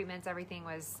between treatments, everything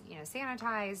was,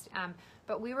 sanitized.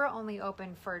 But we were only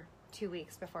open for 2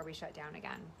 weeks before we shut down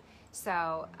again.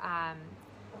 So,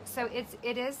 so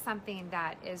it is something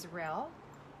that is real,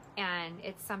 and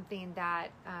it's something that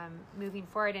moving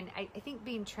forward. And I think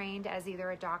being trained as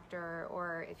either a doctor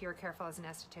or, if you're careful, as an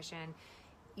esthetician,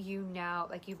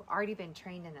 like you've already been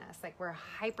trained in this. Like, we're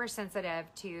hypersensitive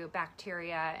to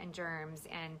bacteria and germs,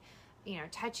 and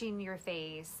touching your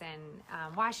face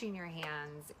and washing your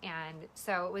hands. And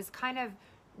so it was kind of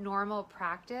normal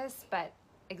practice, but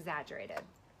exaggerated.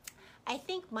 I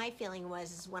think my feeling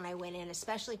was when I went in,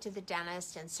 especially to the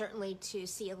dentist and certainly to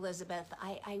see Elizabeth,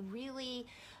 I really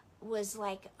was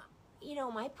like,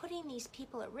 am I putting these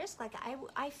people at risk? Like,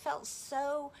 I felt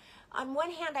so, on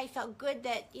one hand, I felt good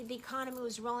that the economy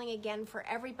was rolling again for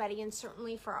everybody, and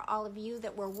certainly for all of you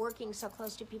that were working so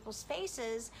close to people's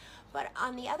faces. But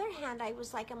on the other hand, I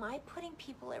was like, am I putting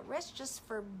people at risk just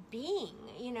for being,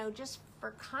 just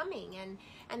for coming,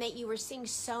 and that you were seeing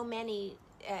so many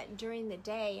during the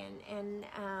day, and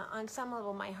on some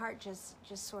level, my heart just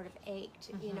sort of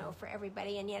ached, for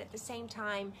everybody. And yet at the same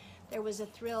time, there was a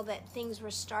thrill that things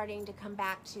were starting to come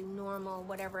back to normal,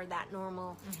 whatever that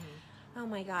normal. Oh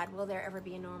my God, will there ever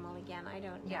be a normal again? I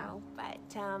don't know, but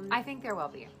I think there will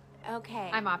be. Okay.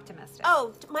 I'm optimistic.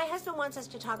 Oh, my husband wants us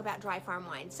to talk about dry farm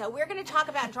wines. So we're going to talk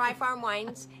about dry farm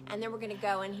wines, and then we're going to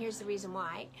go, and here's the reason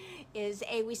why, is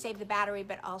A, we save the battery,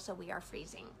 but also we are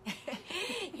freezing.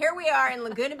 here we are in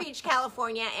Laguna Beach,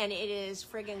 California, and it is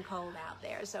friggin' cold out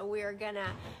there. So we're gonna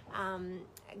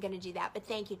do that. But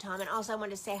thank you, Tom. And also I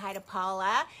wanted to say hi to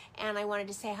Paula, and I wanted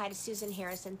to say hi to Susan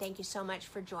Harrison. Thank you so much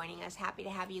for joining us. Happy to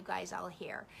have you guys all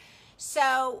here.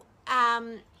 So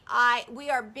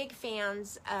we are big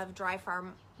fans of Dry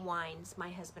Farm wines, my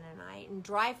husband and I. And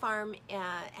Dry Farm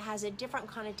has a different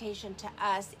connotation to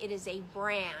us. It is a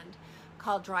brand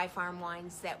called Dry Farm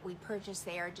Wines that we purchase.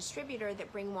 They are a distributor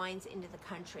that bring wines into the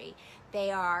country.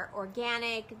 They are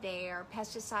organic, they are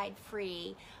pesticide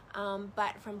free,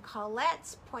 but from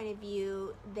Colette's point of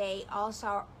view, they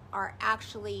also are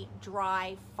actually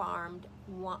dry farmed.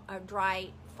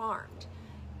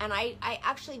 And I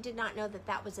actually did not know that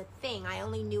that was a thing. I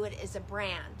only knew it as a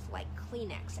brand, like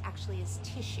Kleenex actually is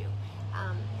tissue.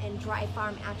 And Dry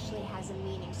Farm actually has a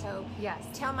meaning. So yes,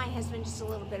 tell my husband just a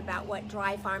little bit about what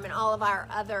Dry Farm and all of our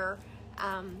other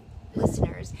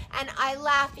listeners. And I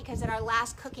laugh because at our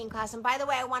last cooking class, and by the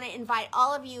way, I want to invite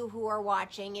all of you who are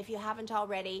watching, if you haven't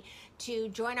already, to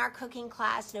join our cooking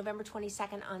class November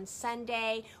 22nd on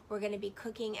Sunday. We're going to be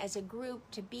cooking as a group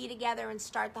to be together and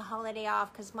start the holiday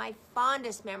off, because my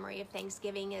fondest memory of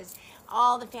Thanksgiving is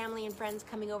all the family and friends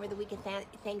coming over the week of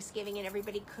Thanksgiving and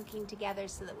everybody cooking together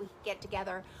so that we can get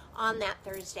together on that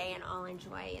Thursday and all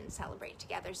enjoy and celebrate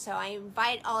together. So I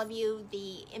invite all of you.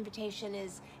 The invitation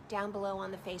is down below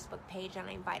on the Facebook page, and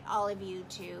I invite all of you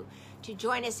to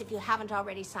join us if you haven't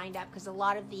already signed up, because a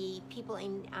lot of the people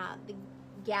in the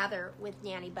Gather with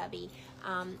Nanny Bubby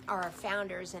are our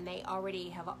founders, and they already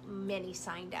have many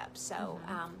signed up. So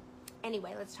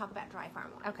anyway, let's talk about Dry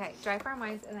Farm wines. Okay, Dry Farm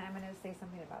wines, and then I'm going to say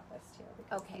something about this too,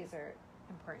 because these are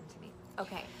important to me.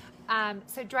 Okay.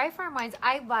 So Dry Farm wines,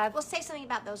 I love. We'll say something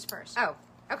about those first. Oh,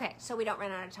 okay. So we don't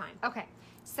run out of time. Okay.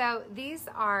 So these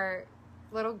are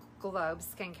little globes,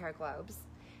 skincare globes,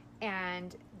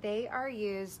 and they are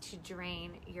used to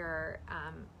drain your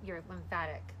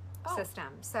lymphatic system.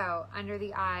 So under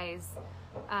the eyes,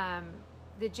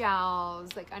 the gels,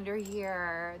 like under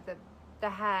here, the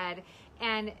head.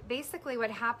 And basically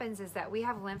what happens is that we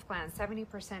have lymph glands,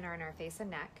 70% are in our face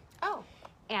and neck. Oh.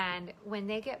 And when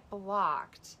they get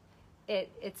blocked,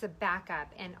 it's a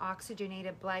backup, and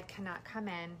oxygenated blood cannot come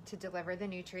in to deliver the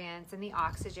nutrients and the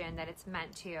oxygen that it's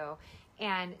meant to.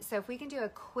 And so if we can do a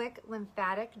quick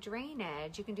lymphatic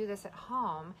drainage, you can do this at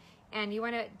home, and you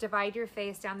want to divide your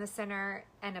face down the center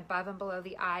and above and below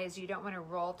the eyes. You don't want to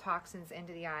roll toxins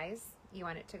into the eyes. You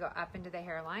want it to go up into the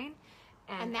hairline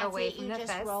and that's away it? from you the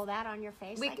just fist. roll that on your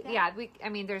face like that? Yeah, I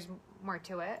mean, there's more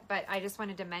to it, but I just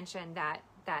wanted to mention that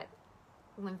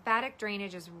lymphatic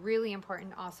drainage is really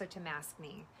important also to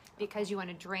Maskne, because you want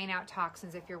to drain out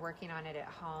toxins if you're working on it at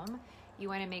home. You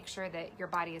want to make sure that your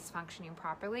body is functioning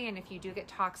properly, and if you do get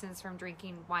toxins from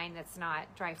drinking wine that's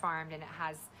not dry farmed and it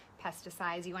has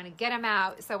pesticides, you want to get them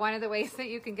out. So one of the ways that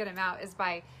you can get them out is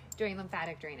by doing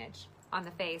lymphatic drainage on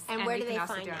the face. And where do they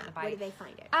find that? Where do they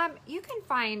find it? You can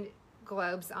find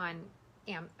globes on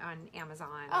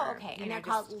Amazon. Oh, okay. And they're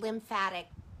called lymphatic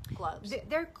globes.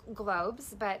 They're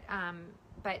globes, but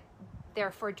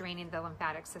they're for draining the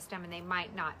lymphatic system, and they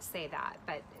might not say that,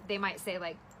 but they might say,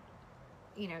 like,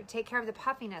 take care of the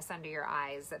puffiness under your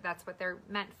eyes. That's what they're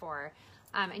meant for.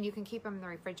 And you can keep them in the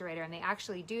refrigerator, and they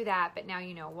actually do that, but now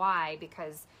you know why,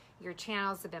 because your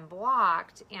channels have been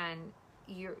blocked and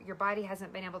your body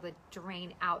hasn't been able to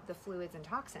drain out the fluids and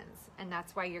toxins, and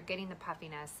that's why you're getting the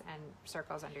puffiness and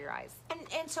circles under your eyes.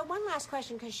 And so one last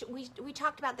question, because we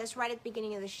talked about this right at the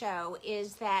beginning of the show,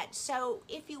 is that, so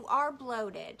if you are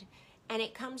bloated and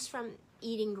it comes from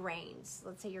eating grains,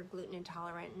 let's say you're gluten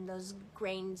intolerant, and those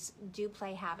grains do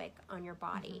play havoc on your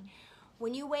body.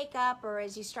 When you wake up or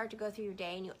as you start to go through your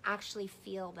day and you actually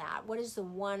feel that, what is the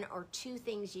one or two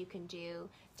things you can do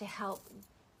to help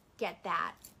get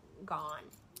that gone?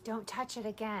 Don't touch it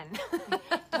again.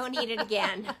 Don't eat it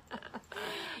again.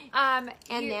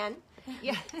 Then?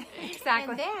 Yeah,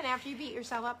 exactly. And then after you beat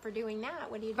yourself up for doing that,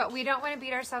 what do you do? But we don't want to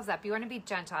beat ourselves up. You want to be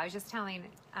gentle. I was just telling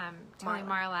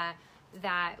Marla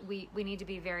that we need to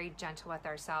be very gentle with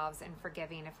ourselves and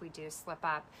forgiving if we do slip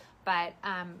up. But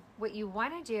what you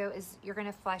want to do is you're going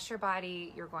to flush your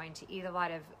body. You're going to eat a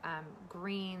lot of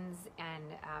greens and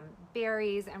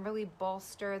berries, and really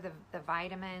bolster the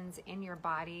vitamins in your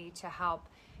body to help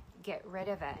get rid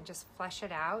of it and just flush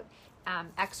it out.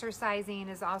 Exercising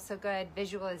is also good.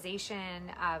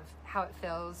 Visualization of how it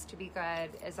feels to be good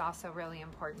is also really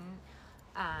important.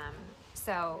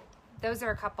 So those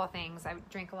are a couple of things. I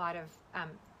drink a lot of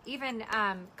even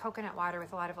water water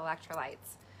with a lot of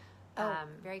electrolytes.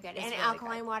 Very good. And really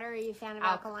alkaline good. water? Are you a fan of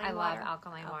alkaline water? I love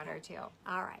alkaline water too.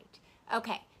 All right.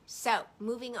 Okay. So,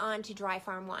 moving on to Dry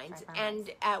Farm Wines. And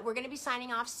we're going to be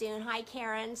signing off soon. Hi,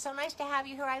 Karen. So nice to have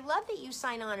you here. I love that you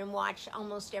sign on and watch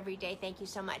almost every day. Thank you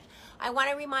so much. I want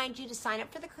to remind you to sign up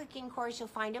for the cooking course. You'll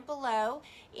find it below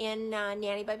in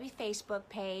Nanny Bubby Facebook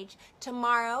page.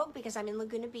 Tomorrow, because I'm in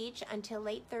Laguna Beach until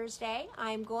late Thursday,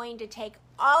 I'm going to take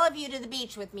all of you to the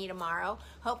beach with me tomorrow.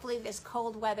 Hopefully this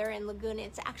cold weather in Laguna,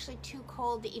 it's actually too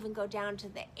cold to even go down to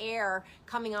the air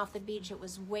coming off the beach. It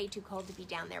was way too cold to be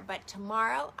down there. But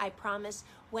tomorrow, I promise,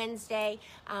 Wednesday,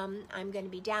 I'm going to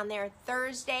be down there.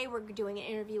 Thursday, we're doing an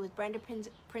interview with Brenda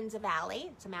Prinzavalli.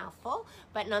 It's a mouthful,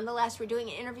 but nonetheless, we're doing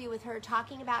an interview with her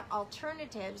talking about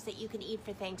alternatives that you can eat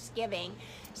for Thanksgiving.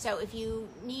 So if you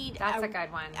need a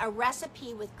good one. A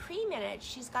recipe with cream in it,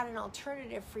 she's got an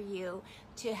alternative for you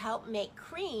to help make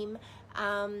cream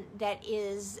that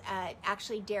is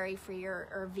actually dairy-free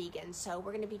or vegan. So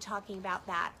we're going to be talking about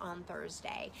that on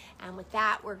Thursday. And with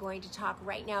that, we're going to talk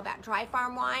right now about Dry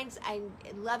Farm Wines. I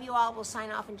love you all. We'll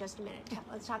sign off in just a minute.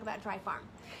 Let's talk about Dry Farm.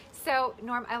 So,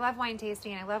 Norm, I love wine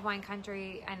tasting. I love wine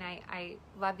country, and I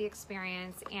love the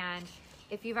experience. And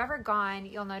if you've ever gone,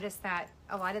 you'll notice that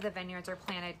a lot of the vineyards are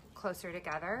planted closer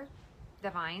together, the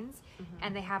vines,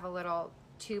 and they have a little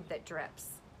tube that drips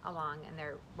along, and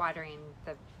they're watering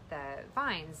the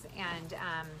vines. And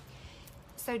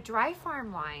so Dry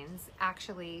Farm wines,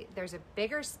 actually, there's a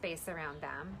bigger space around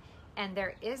them, and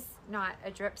there is not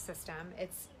a drip system.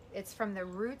 It's from the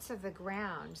roots of the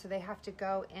ground, so they have to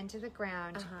go into the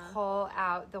ground to pull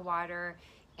out the water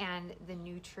and the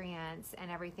nutrients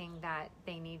and everything that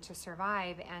they need to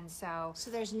survive. And so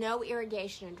there's no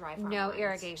irrigation in Dry Farm no wines.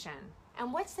 Irrigation.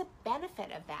 And what's the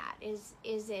benefit of that? Is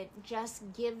it just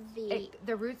give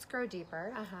the roots grow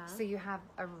deeper, so you have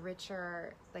a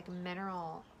richer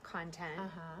mineral content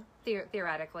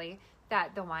theoretically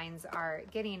that the wines are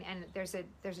getting, and there's a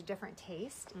different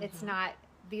taste. It's not.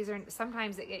 These are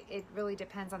sometimes it really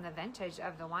depends on the vintage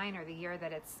of the wine or the year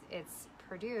that it's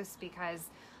produced, because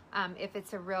if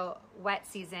it's a real wet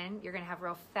season, you're going to have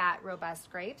real fat,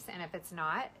 robust grapes, and if it's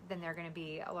not, then they're going to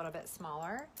be a little bit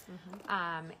smaller,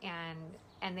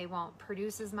 and they won't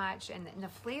produce as much, and the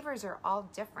flavors are all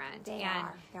different.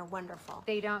 They're wonderful.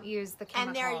 They don't use the chemicals.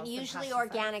 And they're usually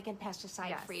organic and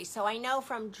pesticide free. So I know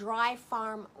from Dry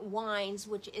Farm Wines,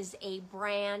 which is a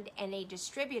brand and a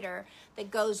distributor that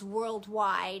goes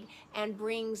worldwide and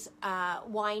brings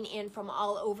wine in from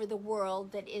all over the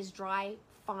world that is Dry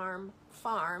Farm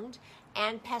farmed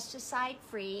and pesticide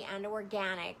free and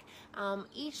organic.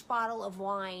 Each bottle of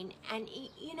wine, and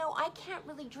I can't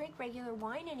really drink regular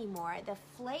wine anymore. The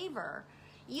flavor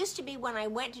used to be, when I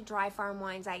went to Dry Farm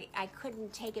Wines, I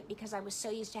couldn't take it because I was so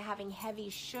used to having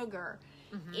heavy sugar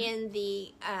in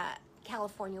the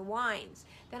California wines.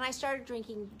 Then I started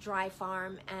drinking Dry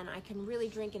Farm, and I can really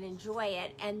drink and enjoy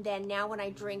it. And then now when I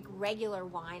drink regular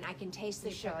wine, I can taste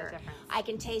the sugar. I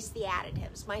can taste the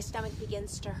additives. My stomach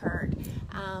begins to hurt.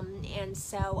 And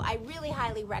so I really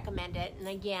highly recommend it. And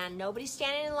again, nobody's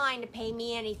standing in line to pay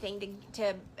me anything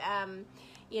to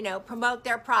promote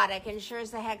their product. And sure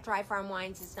as the heck, Dry Farm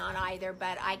Wines is not either,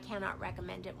 but I cannot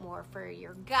recommend it more for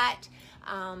your gut.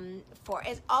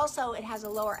 It has a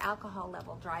lower alcohol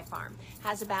level. Dry Farm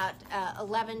has about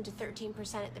 11 to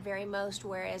 13% at the very most,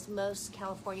 whereas most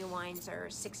California wines are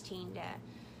 16%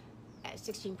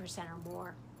 or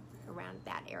more, around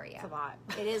that area. It's a lot.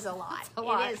 It is a lot.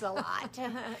 It is a lot.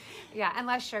 Yeah, and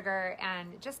less sugar,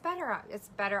 and just better. It's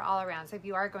better all around. So if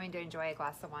you are going to enjoy a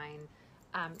glass of wine,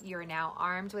 you're now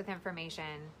armed with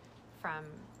information from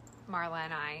Marla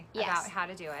and I about how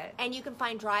to do it. And you can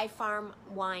find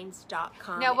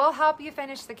dryfarmwines.com. No, we'll help you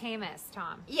finish the Camus,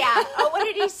 Tom. Yeah. Oh, what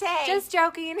did he say? Just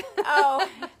joking. Oh.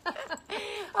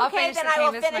 Okay, then I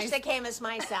will finish the Camus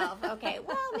myself. Okay,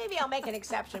 well, maybe I'll make an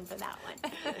exception for that one.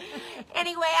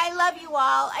 Anyway, I love you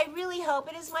all. I really hope.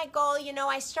 It is my goal.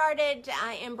 I started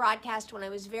in broadcast when I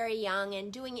was very young,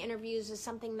 and doing interviews is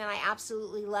something that I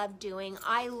absolutely love doing.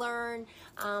 I learn,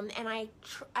 and I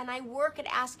work at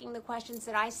asking the questions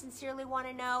that I sincerely want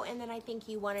to know, and that I think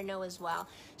you want to know as well.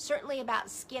 Certainly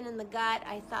about skin and the gut,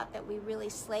 I thought that we really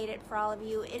slayed it for all of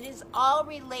you. It is all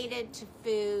related to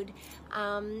food,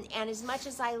 and as much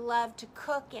as I love to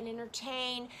cook and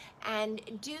entertain and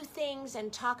do things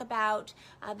and talk about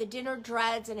the dinner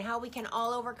dreads and how we can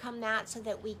all overcome that so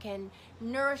that we can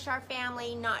nourish our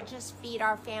family, not just feed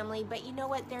our family, but you know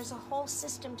what? There's a whole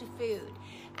system to food.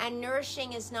 And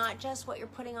nourishing is not just what you're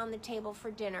putting on the table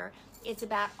for dinner. It's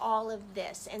about all of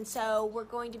this. And so we're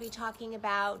going to be talking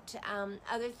about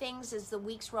other things as the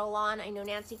weeks roll on. I know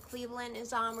Nancy Cleveland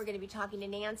is on. We're going to be talking to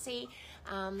Nancy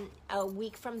a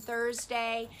week from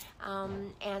Thursday.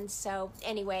 And so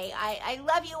anyway, I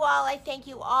love you all. I thank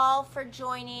you all for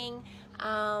joining.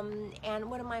 And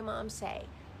what did my mom say?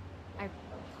 I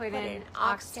put Put in in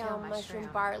oxtail, mushroom,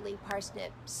 barley,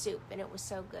 parsnip soup, and it was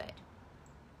so good.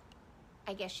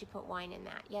 I guess she put wine in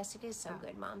that. Yes, it is so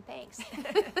good, Mom. Thanks.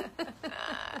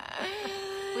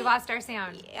 We lost our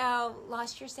sound. Oh,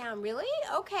 lost your sound. Really?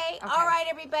 Okay. All right,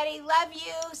 everybody. Love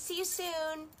you. See you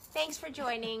soon. Thanks for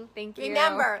joining. Thank you.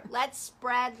 Remember, let's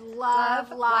spread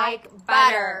love like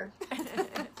butter.